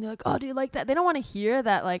hear, like, when they're like, oh, do you like that? They don't want to hear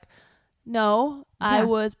that, like, no, I Yeah.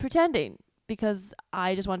 was pretending because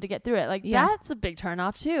I just wanted to get through it. Like, Yeah. that's a big turn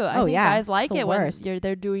off too. I Oh, think yeah. guys like It's the it when worst.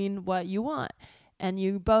 they're doing what you want and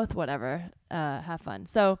you both have fun.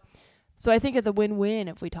 So I think it's a win-win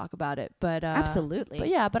if we talk about it. But Absolutely. But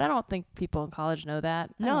yeah, but I don't think people in college know that.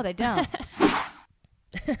 I No, don't- they don't.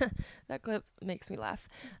 That clip makes me laugh.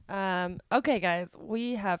 Okay, guys,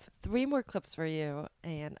 we have 3 more clips for you,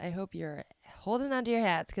 and I hope you're holding onto your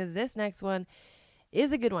hats because this next one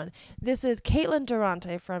is a good one. This is Caitlin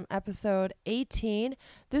Durante from episode 18.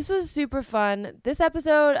 This was super fun. This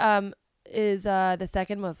episode is the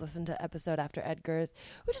second most listened to episode after Edgar's,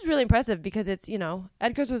 which is really impressive because it's, you know,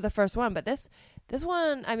 Edgar's was the first one, but this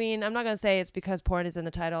one, I mean, I'm not going to say it's because porn is in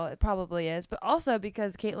the title. It probably is, but also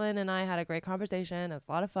because Caitlin and I had a great conversation. It was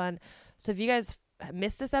a lot of fun. So if you guys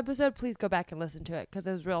missed this episode, please go back and listen to it because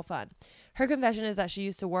it was real fun. Her confession is that she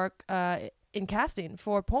used to work in casting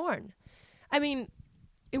for porn. I mean,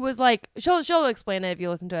 it was like she'll explain it if you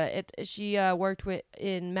listen to it. She worked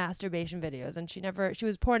in masturbation videos, and she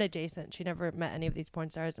was porn adjacent. She never met any of these porn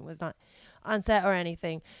stars and was not on set or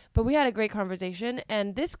anything. But we had a great conversation.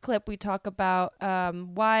 And this clip we talk about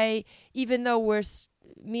why, even though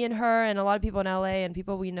me and her and a lot of people in LA and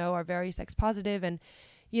people we know are very sex positive and,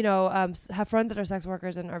 you know, have friends that are sex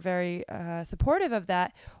workers and are very supportive of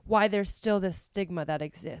that, why there's still this stigma that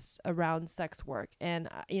exists around sex work. And,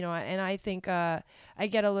 you know, and I think I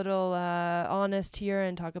get a little honest here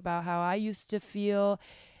and talk about how I used to feel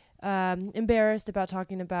embarrassed about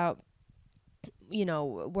talking about, you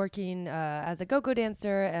know, working as a go-go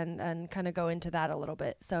dancer and kind of go into that a little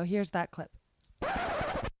bit. So here's that clip.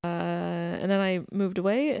 And then I moved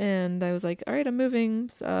away and I was like, all right, I'm moving.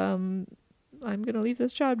 I'm going to leave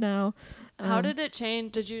this job now. How did it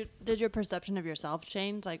change? Did your perception of yourself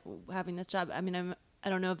change, like having this job? I mean, I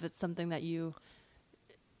don't know if it's something that you,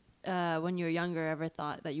 when you were younger, ever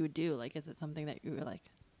thought that you would do. Like, is it something that you were like,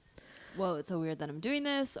 whoa, it's so weird that I'm doing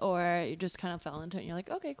this, or you just kind of fell into it and you're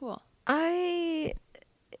like, okay, cool.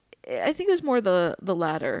 I think it was more the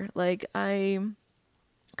latter. Like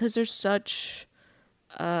because there's such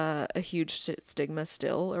a huge stigma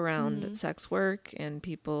still around sex work and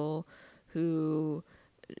people who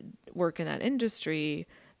work in that industry,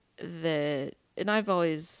 and I've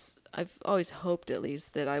always hoped at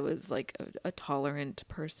least that I was like a tolerant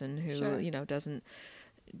person who doesn't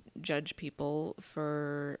judge people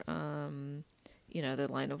for the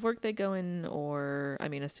line of work they go in, or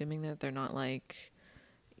assuming that they're not like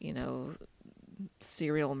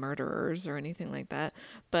serial murderers or anything like that.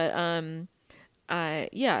 But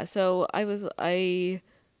so I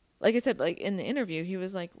like I said, like in the interview, he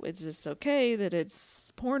was like, "Is this okay that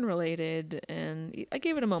it's porn related?" And I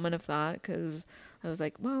gave it a moment of thought because I was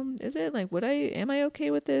like, "Well, is it like am I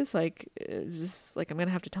okay with this? Like, is this like I'm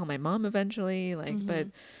gonna have to tell my mom eventually? Like, but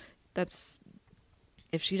that's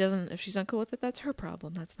if she's not cool with it, that's her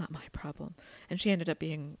problem. That's not my problem." And she ended up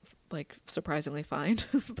being like surprisingly fine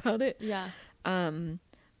about it. Yeah.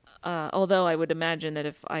 Although I would imagine that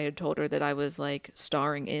if I had told her that I was like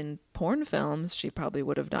starring in porn films, she probably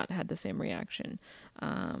would have not had the same reaction.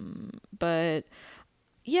 But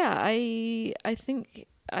yeah, I think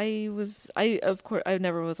of course I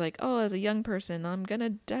never was like, oh, as a young person, I'm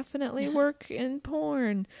gonna definitely work in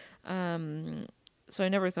porn. So I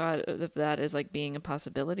never thought of that as like being a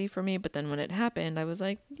possibility for me. But then when it happened, I was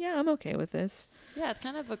like, yeah, I'm okay with this. Yeah, it's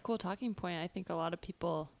kind of a cool talking point. I think a lot of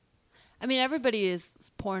people, everybody is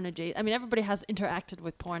porn adjacent. Everybody has interacted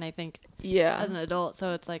with porn, I think, as an adult.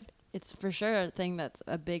 So it's like, it's for sure a thing that's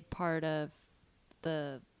a big part of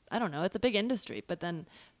it's a big industry, but then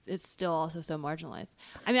it's still also so marginalized.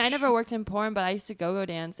 I never worked in porn, but I used to go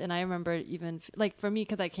dance. And I remember even like for me,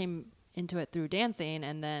 cause I came into it through dancing,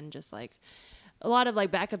 and then just like, a lot of like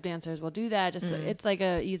backup dancers will do that. Just it's like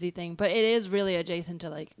a easy thing, but it is really adjacent to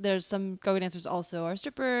like. There's some go-go dancers also are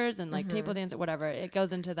strippers and like table dancer, whatever. It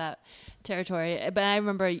goes into that territory. But I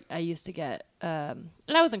remember I used to get, and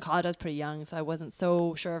I was in college. I was pretty young, so I wasn't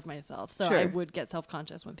so sure of myself. So I would get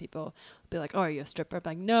self-conscious when people would be like, "Oh, are you a stripper?" I'm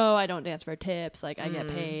like, no, I don't dance for tips. Like I get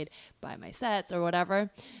paid by my sets or whatever.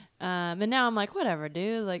 And now I'm like, whatever,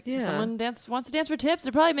 dude. Like, if someone wants to dance for tips,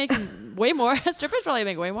 they're probably making way more. Strippers probably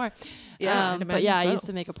make way more. Yeah, but yeah, I used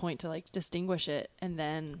to make a point to like distinguish it, and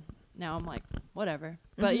then now I'm like, whatever.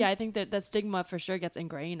 But yeah, I think that stigma for sure gets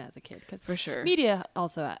ingrained as a kid because for sure media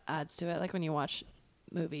also adds to it. Like when you watch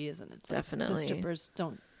movies, and it's definitely like the strippers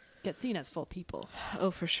don't get seen as full people.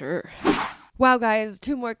 Oh, for sure. Wow, guys,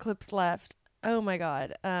 2 more clips left. Oh my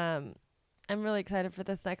god. I'm really excited for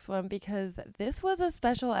this next one because this was a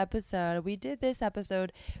special episode. We did this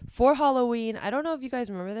episode for Halloween. I don't know if you guys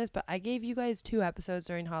remember this, but I gave you guys 2 episodes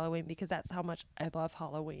during Halloween because that's how much I love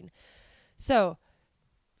Halloween. So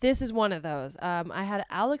this is one of those. I had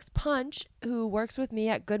Alex Punch, who works with me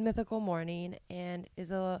at Good Mythical Morning and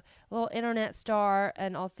is a little internet star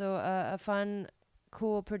and also a fun,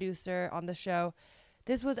 cool producer on the show.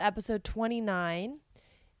 This was episode 29.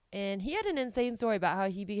 And he had an insane story about how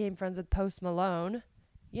he became friends with Post Malone,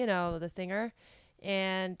 the singer,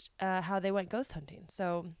 and how they went ghost hunting.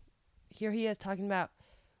 So here he is talking about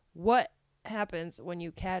what happens when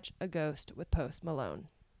you catch a ghost with Post Malone.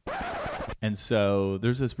 And so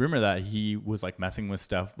there's this rumor that he was like messing with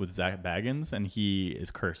stuff with Zach Baggins, and he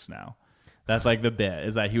is cursed now. That's like the bit,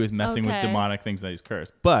 is that he was messing with demonic things, that he's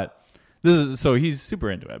cursed. But he's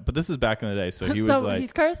super into it. But this is back in the day. So he was like,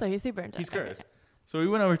 he's cursed, so he's super into it. He's cursed. So we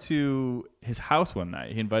went over to his house one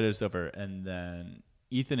night. He invited us over, and then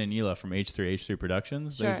Ethan and Ela from H3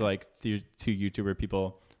 Productions. There's like 2 YouTuber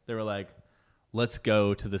people. They were like, let's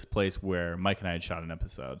go to this place where Mike and I had shot an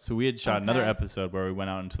episode. So we had shot another episode where we went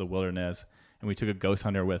out into the wilderness, and we took a ghost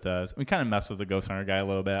hunter with us. We kind of messed with the ghost hunter guy a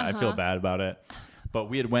little bit. I feel bad about it. But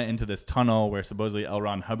we had went into this tunnel where supposedly L.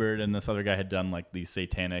 Ron Hubbard and this other guy had done like these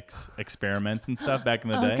satanic experiments and stuff back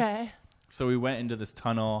in the day. Okay. So we went into this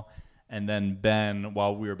tunnel. And then Ben,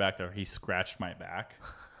 while we were back there, he scratched my back.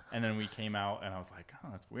 And then we came out, and I was like, oh,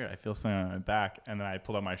 that's weird. I feel something on my back. And then I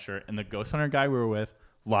pulled out my shirt, and the ghost hunter guy we were with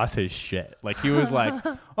lost his shit. Like, he was like,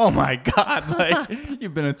 oh, my God. Like,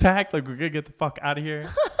 you've been attacked. Like, we're going to get the fuck out of here.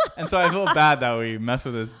 And so I feel bad that we messed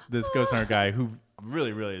with this ghost hunter guy who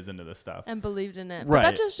really, really is into this stuff. And believed in it. Right.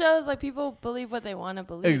 But that just shows, like, people believe what they want to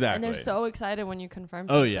believe. Exactly. And they're so excited when you confirm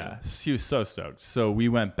something. Oh, yeah. He was so stoked. So we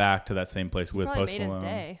went back to that same place with Post Malone. His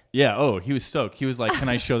day. Yeah. Oh, he was stoked. He was like, can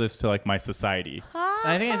I show this to, like, my society?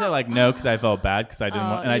 And I think I said, like, no, because I felt bad because I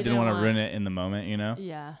didn't want to ruin it in the moment,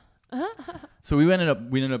 Yeah. So we ended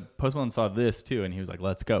up Post Malone saw this too, and he was like,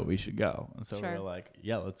 let's go, we should go. And so we were like,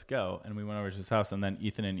 yeah, let's go. And we went over to his house, and then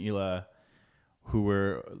Ethan and Ela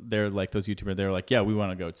they're like those YouTubers. They were like, yeah, we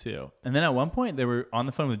want to go too. And then at one point they were on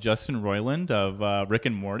the phone with Justin Roiland of Rick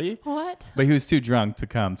and Morty. What? But he was too drunk to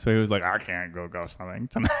come, so he was like, I can't go ghost hunting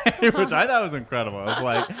tonight, which I thought was incredible. It was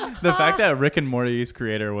like the fact that Rick and Morty's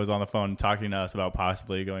creator was on the phone talking to us about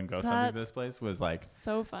possibly going ghost hunting to this place was like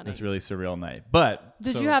so funny. This really surreal night. But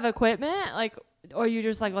did you have equipment, like, or you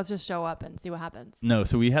just like, let's just show up and see what happens? No,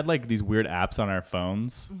 so we had like these weird apps on our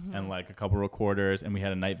phones and like a couple recorders, and we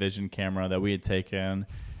had a night vision camera that we had taken,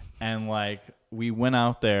 and like we went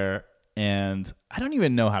out there, and I don't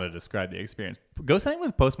even know how to describe the experience. Ghost hunting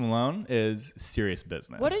with Post Malone is serious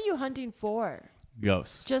business. What are you hunting for?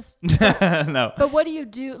 Ghosts. Just no. But what do you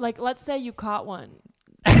do? Like, let's say you caught one.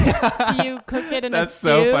 Do you cook it in That's a stew?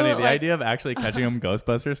 so funny. The like, idea of actually catching them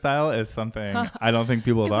Ghostbuster style is something I don't think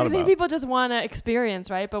people thought I think about. people just want to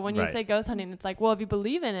experience, right? But when you Right. say ghost hunting, it's like, well, if you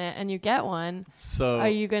believe in it and you get one, So are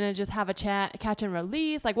you going to just have a catch and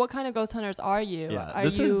release? Like, what kind of ghost hunters are you? Yeah, are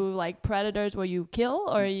this you is- like predators where you kill,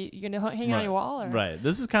 or are you going to hang on your wall? Or? Right.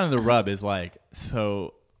 This is kind of the rub is like,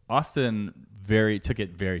 so Austin took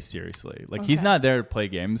it very seriously. Like he's Okay. not there to play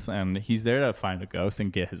games, and he's there to find a ghost and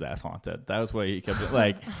get his ass haunted. That was what he kept it.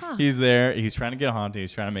 Like he's there, he's trying to get haunted,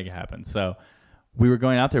 he's trying to make it happen. So we were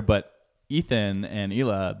going out there, but Ethan and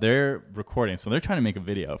Hila, they're recording, so they're trying to make a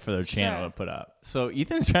video for their channel Sure. to put up. So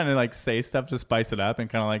Ethan's trying to like say stuff to spice it up and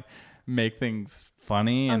kind of like make things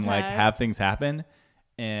funny and like Okay. have things happen.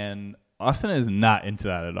 And Austin is not into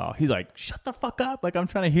that at all. He's like, shut the fuck up. Like, I'm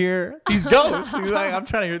trying to hear these ghosts. He's like, I'm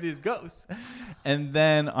trying to hear these ghosts. And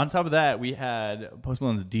then on top of that, we had Post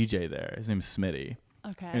Malone's DJ there. His name's Smitty.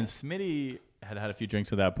 Okay. And Smitty had a few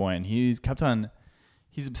drinks at that point. And he's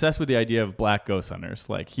obsessed with the idea of black ghost hunters.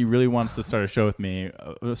 Like, he really wants to start a show with me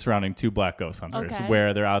surrounding 2 black ghost hunters Okay.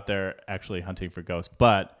 where they're out there actually hunting for ghosts.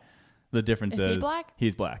 But the difference Is is he black?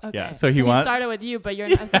 He's black. Okay. Yeah. So he wants. started with you, but you're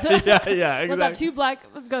not. yeah, exactly. What's up, 2 black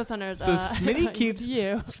ghost hunters? So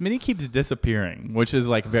Smitty keeps disappearing, which is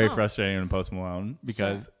like very frustrating in Post Malone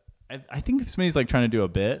because I think Smitty's like trying to do a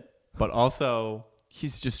bit, but also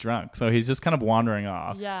he's just drunk, so he's just kind of wandering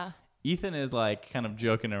off. Yeah. Ethan is like kind of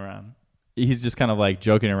joking around. He's just kind of like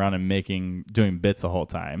joking around and doing bits the whole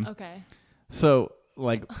time. Okay. So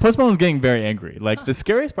like Post Malone's getting very angry. Like the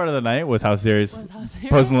scariest part of the night was how serious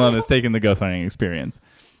Post Malone is taking the ghost hunting experience.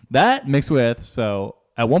 That mixed with, so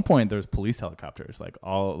at one point there's police helicopters like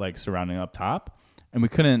all like surrounding up top, and we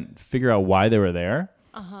couldn't figure out why they were there.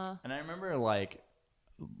 And I remember like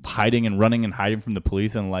hiding and running and hiding from the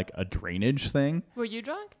police in like a drainage thing. Were you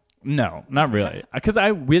drunk? No, not really. Because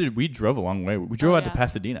we drove a long way. We drove out to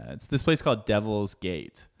Pasadena. It's this place called Devil's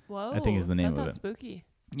Gate. Whoa. I think is the name that of sounds it. spooky.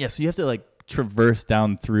 Yeah, so you have to like traverse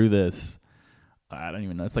down through this. I don't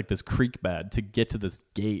even know. It's like this creek bed to get to this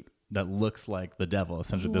gate that looks like the devil,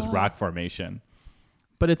 essentially this rock formation.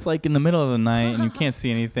 But it's like in the middle of the night and you can't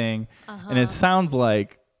see anything, and it sounds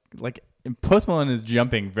like Post Malone is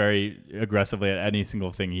jumping very aggressively at any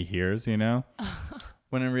single thing he hears, you know.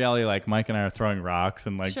 When in reality, like Mike and I are throwing rocks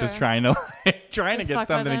and like just trying to Just get fuck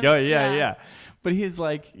something with to go. him. Yeah. But he's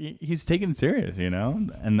like he's taken serious, you know,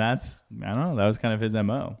 and that's I don't know. That was kind of his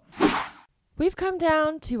MO. We've come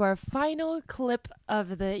down to our final clip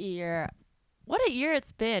of the year. What a year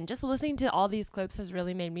it's been. Just listening to all these clips has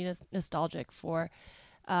really made me nostalgic for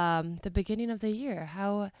the beginning of the year.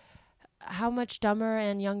 How much dumber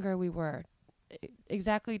and younger we were.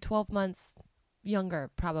 Exactly 12 months younger,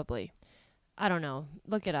 probably. I don't know.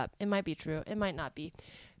 Look it up. It might be true. It might not be.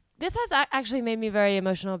 This has actually made me very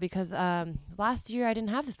emotional because last year I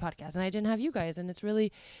didn't have this podcast and I didn't have you guys. And it's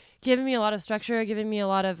really given me a lot of structure, giving me a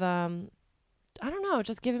lot of, I don't know,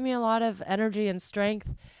 just giving me a lot of energy and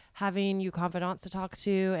strength, having you confidants to talk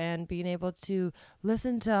to and being able to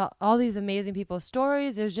listen to all these amazing people's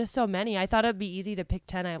stories. There's just so many. I thought it'd be easy to pick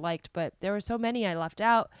 10 I liked, but there were so many I left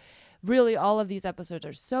out. Really, all of these episodes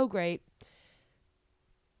are so great.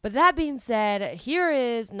 But that being said, here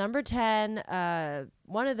is number 10,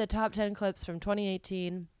 one of the top 10 clips from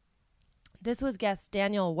 2018. This was guest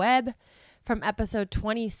Daniel Webb from episode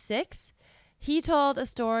 26. He told a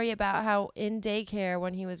story about how in daycare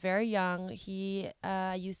when he was very young, he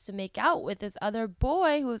used to make out with this other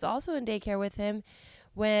boy who was also in daycare with him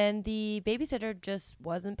when the babysitter just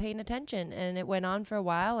wasn't paying attention. And it went on for a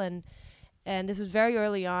while, and this was very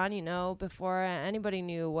early on, you know, before anybody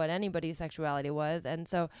knew what anybody's sexuality was. And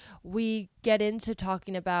so we get into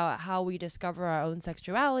talking about how we discover our own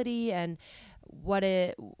sexuality and what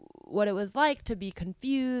it was like to be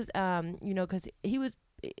confused, you know, because he was,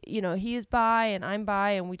 you know, he is bi and I'm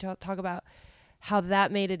bi, and we talk about how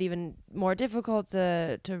that made it even more difficult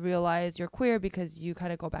to realize you're queer because you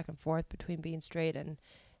kind of go back and forth between being straight and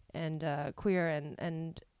queer,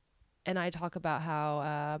 and and I talk about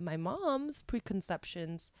how my mom's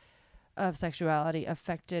preconceptions of sexuality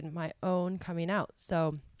affected my own coming out.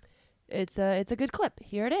 So it's a good clip.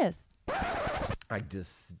 Here it is. I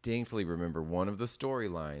distinctly remember one of the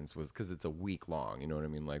storylines was because it's a week long. You know what I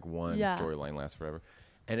mean? Like one storyline lasts forever,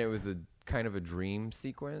 and it was a kind of a dream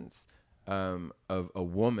sequence of a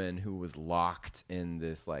woman who was locked in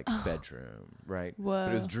this like bedroom, right? Whoa.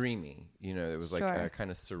 But it was dreamy. You know, it was like Sure.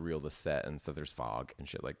 kind of surreal to set, and so there's fog and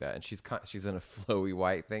shit like that. And she's in a flowy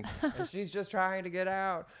white thing, and she's just trying to get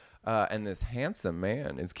out. And this handsome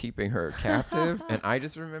man is keeping her captive, and I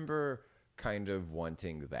just remember kind of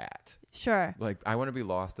wanting that. Sure. Like, I want to be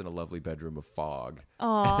lost in a lovely bedroom of fog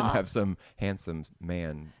Aw. and have some handsome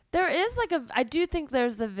man. There is like I do think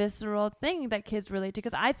there's the visceral thing that kids relate to,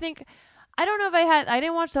 because I don't know if I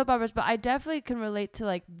didn't watch soap operas, but I definitely can relate to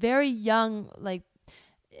like very young, like,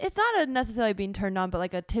 it's not necessarily being turned on, but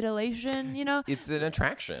like a titillation, you know? It's an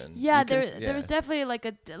attraction. Yeah, there was definitely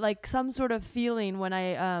like some sort of feeling when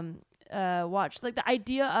I watched, like the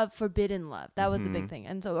idea of forbidden love. That was a big thing,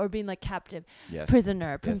 and so, or being like captive,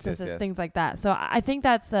 prisoner, princesses, things like that. So I think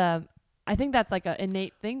that's like an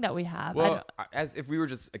innate thing that we have. Well, as if we were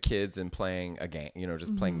just kids and playing a game, you know,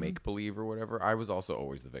 just playing make believe or whatever, I was also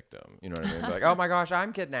always the victim. You know what I mean? Like, oh my gosh,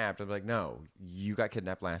 I'm kidnapped. I'm like, no, you got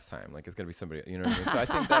kidnapped last time. Like, it's gonna be somebody. You know what I mean? So I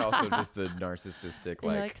think that also just the narcissistic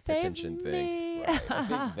like attention thing. Right. I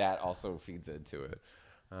think that also feeds into it.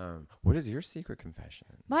 What is your secret confession?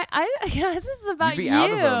 This is about you. You'd be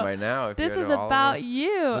out of them by now. If This you is had all of about them.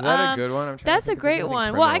 you. Was that a good one? I'm trying That's to a think if there's great anything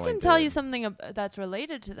one. Well, I criminal can tell did. you something that's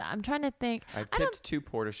related to that. I'm trying to think. I've tipped 2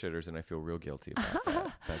 porta shitters and I feel real guilty about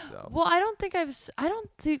that. That's all. Well, I don't think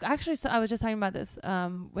actually. So I was just talking about this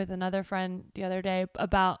with another friend the other day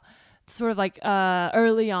about sort of like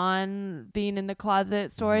early on being in the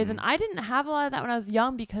closet stories, and I didn't have a lot of that when I was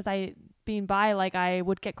young because being bi, like I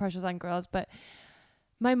would get crushes on girls, but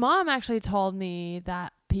my mom actually told me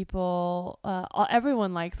that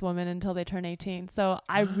everyone likes women until they turn 18. So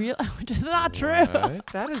which is not true.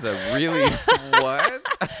 That is a really what?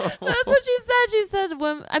 That's what she said. She said,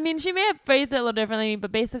 I mean, she may have phrased it a little differently,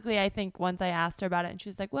 but basically, I think once I asked her about it, and she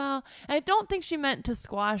was like, well, and I don't think she meant to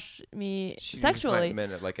squash me sexually. She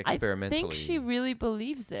meant it like experimentally. I think she really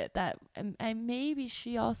believes it, that and maybe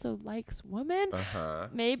she also likes women.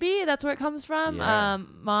 Maybe that's where it comes from. Yeah.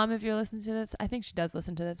 Mom, if you're listening to this, I think she does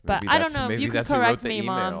listen to this, but Maybe I don't know. maybe You can that's who correct wrote the me,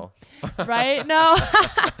 email. Mom. Right? No.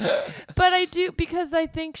 But I do, because I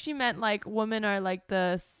think she meant like women are like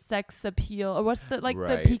the sex appeal, or what's the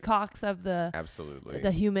the peacocks of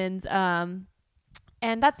the humans.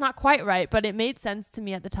 And that's not quite right, but it made sense to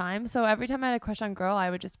me at the time. So every time I had a crush on a girl, I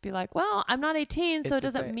would just be like, well, I'm not 18, so it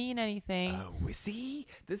doesn't mean anything. Oh, see?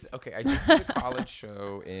 I just did a college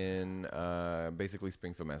show in basically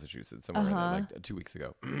Springfield, Massachusetts, somewhere in there, like 2 weeks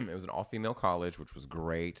ago. It was an all-female college, which was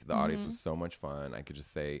great. The audience was so much fun. I could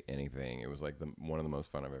just say anything. It was like one of the most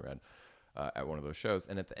fun I've ever had at one of those shows.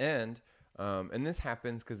 And at the end, and this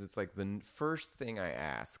happens because it's like the first thing I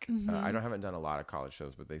ask. I haven't done a lot of college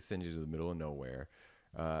shows, but they send you to the middle of nowhere.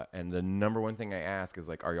 And the number one thing I ask is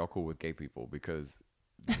like, are y'all cool with gay people? Because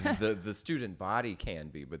the student body can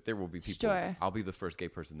be, but there will be people. Sure. I'll be the first gay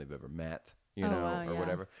person they've ever met, or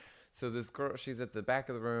whatever. So this girl, she's at the back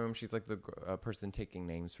of the room. She's like the person taking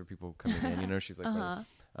names for people coming in. She's like,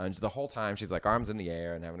 and the whole time she's like arms in the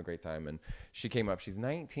air and having a great time. And she came up. She's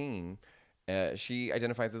 19. She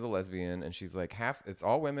identifies as a lesbian, and she's like it's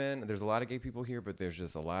all women. There's a lot of gay people here, but there's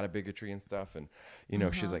just a lot of bigotry and stuff. And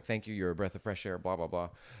she's like, thank you, you're a breath of fresh air, blah blah blah.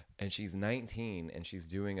 And she's 19, and she's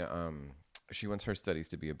doing she wants her studies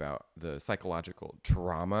to be about the psychological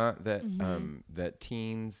trauma that that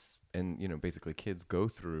teens and basically kids go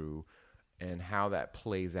through, and how that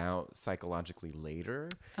plays out psychologically later.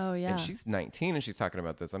 Oh yeah. And she's 19 and she's talking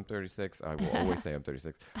about this. I'm 36. I will always say I'm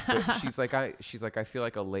 36. But she's like I feel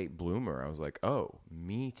like a late bloomer. I was like, oh,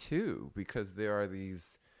 me too, because there are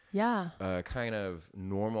these kind of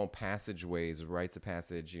normal passageways, rites of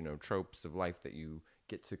passage, tropes of life that you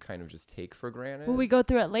get to kind of just take for granted. Well, we go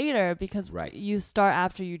through it later because you start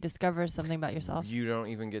after you discover something about yourself. You don't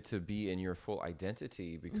even get to be in your full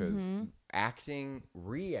identity because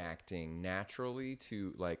reacting naturally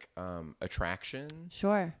to like attraction,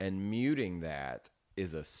 and muting that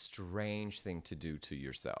is a strange thing to do to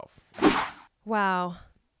yourself. Wow,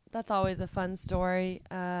 that's always a fun story.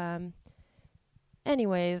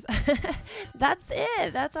 Anyways, that's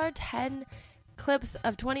it. That's our 10 clips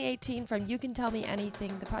of 2018 from You Can Tell Me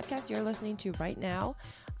Anything, the podcast you're listening to right now.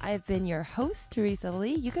 I've been your host, Teresa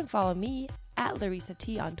Lee. You can follow me at Larissa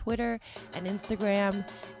T on Twitter and Instagram.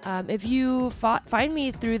 If you find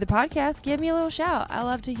me through the podcast, give me a little shout. I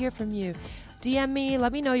love to hear from you. DM me.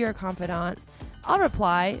 Let me know you're a confidant. I'll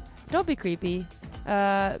reply. Don't be creepy.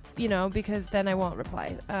 Because then I won't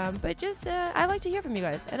reply. But just, I like to hear from you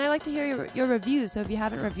guys. And I like to hear your reviews. So if you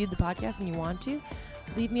haven't reviewed the podcast and you want to,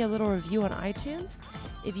 leave me a little review on iTunes.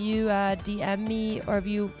 If you DM me or if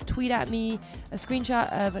you tweet at me a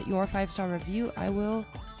screenshot of your 5-star review, I will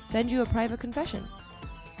send you a private confession.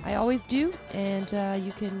 I always do, and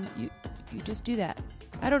you just do that.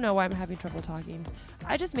 I don't know why I'm having trouble talking.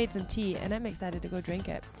 I just made some tea, and I'm excited to go drink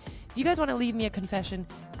it. If you guys want to leave me a confession,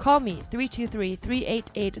 call me,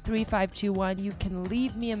 323-388-3521. You can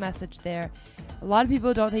leave me a message there. A lot of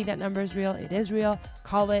people don't think that number is real. It is real.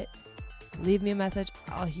 Call it. Leave me a message.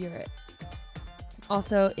 I'll hear it.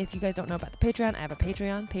 Also, if you guys don't know about the Patreon, I have a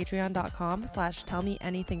Patreon,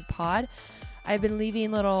 patreon.com/tellmeanythingpod. I've been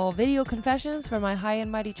leaving little video confessions for my high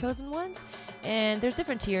and mighty chosen ones, and there's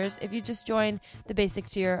different tiers. If you just join the basic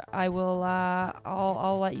tier, I will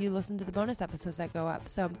I'll let you listen to the bonus episodes that go up.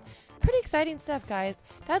 So pretty exciting stuff, guys.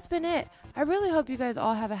 That's been it. I really hope you guys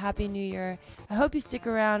all have a happy new year. I hope you stick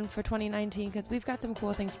around for 2019 because we've got some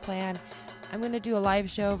cool things planned. I'm going to do a live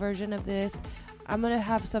show version of this. I'm going to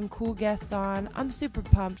have some cool guests on. I'm super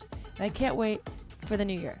pumped, and I can't wait for the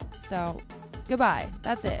new year. So goodbye.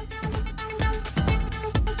 That's it.